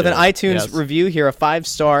going to they hit with an should. iTunes Yes. review here, a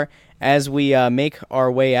 5-star, as we make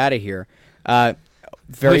our way out of here.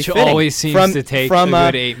 Very Which fitting. always seems to take a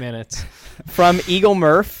good 8 minutes. From Eagle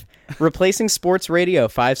Murph, replacing sports radio,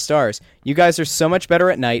 5 stars. You guys are so much better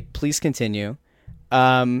at night. Please continue.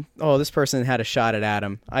 This person had a shot at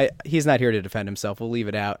Adam. He's not here to defend himself. We'll leave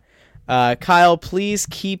it out. Kyle, please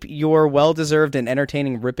keep your well-deserved and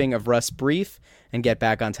entertaining ripping of Russ brief and get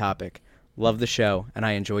back on topic. Love the show, and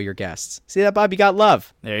I enjoy your guests. See that, Bob? You got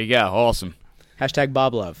love. There you go. Awesome. Hashtag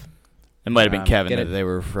Bob Love. It might have been Kevin get that it. they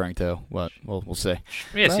were referring to. What? We'll see.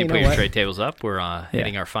 Yeah, Well, so you you know put your what? trade tables up. We're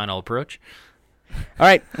hitting our final approach. All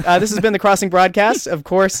right, this has been the Crossing Broadcast. Of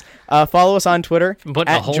course, follow us on Twitter. I'm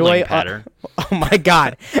putting a at holding Joy pattern. Oh my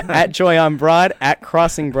God! At Joy on Broad, at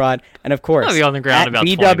Crossing Broad, and of course, I'll be on the ground at about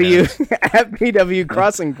 20 BW minutes. at BW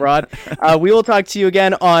Crossing Broad. We will talk to you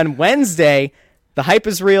again on Wednesday. The hype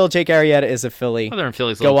is real. Jake Arrieta is a Philly. Weather in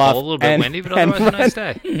Philly's a Go little off cold, a little bit and- windy, but and otherwise a nice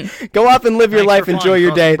day. Go off and live your Thanks life. for Enjoy flying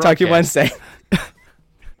your day. Crossing Talk to you Broadcast. Wednesday.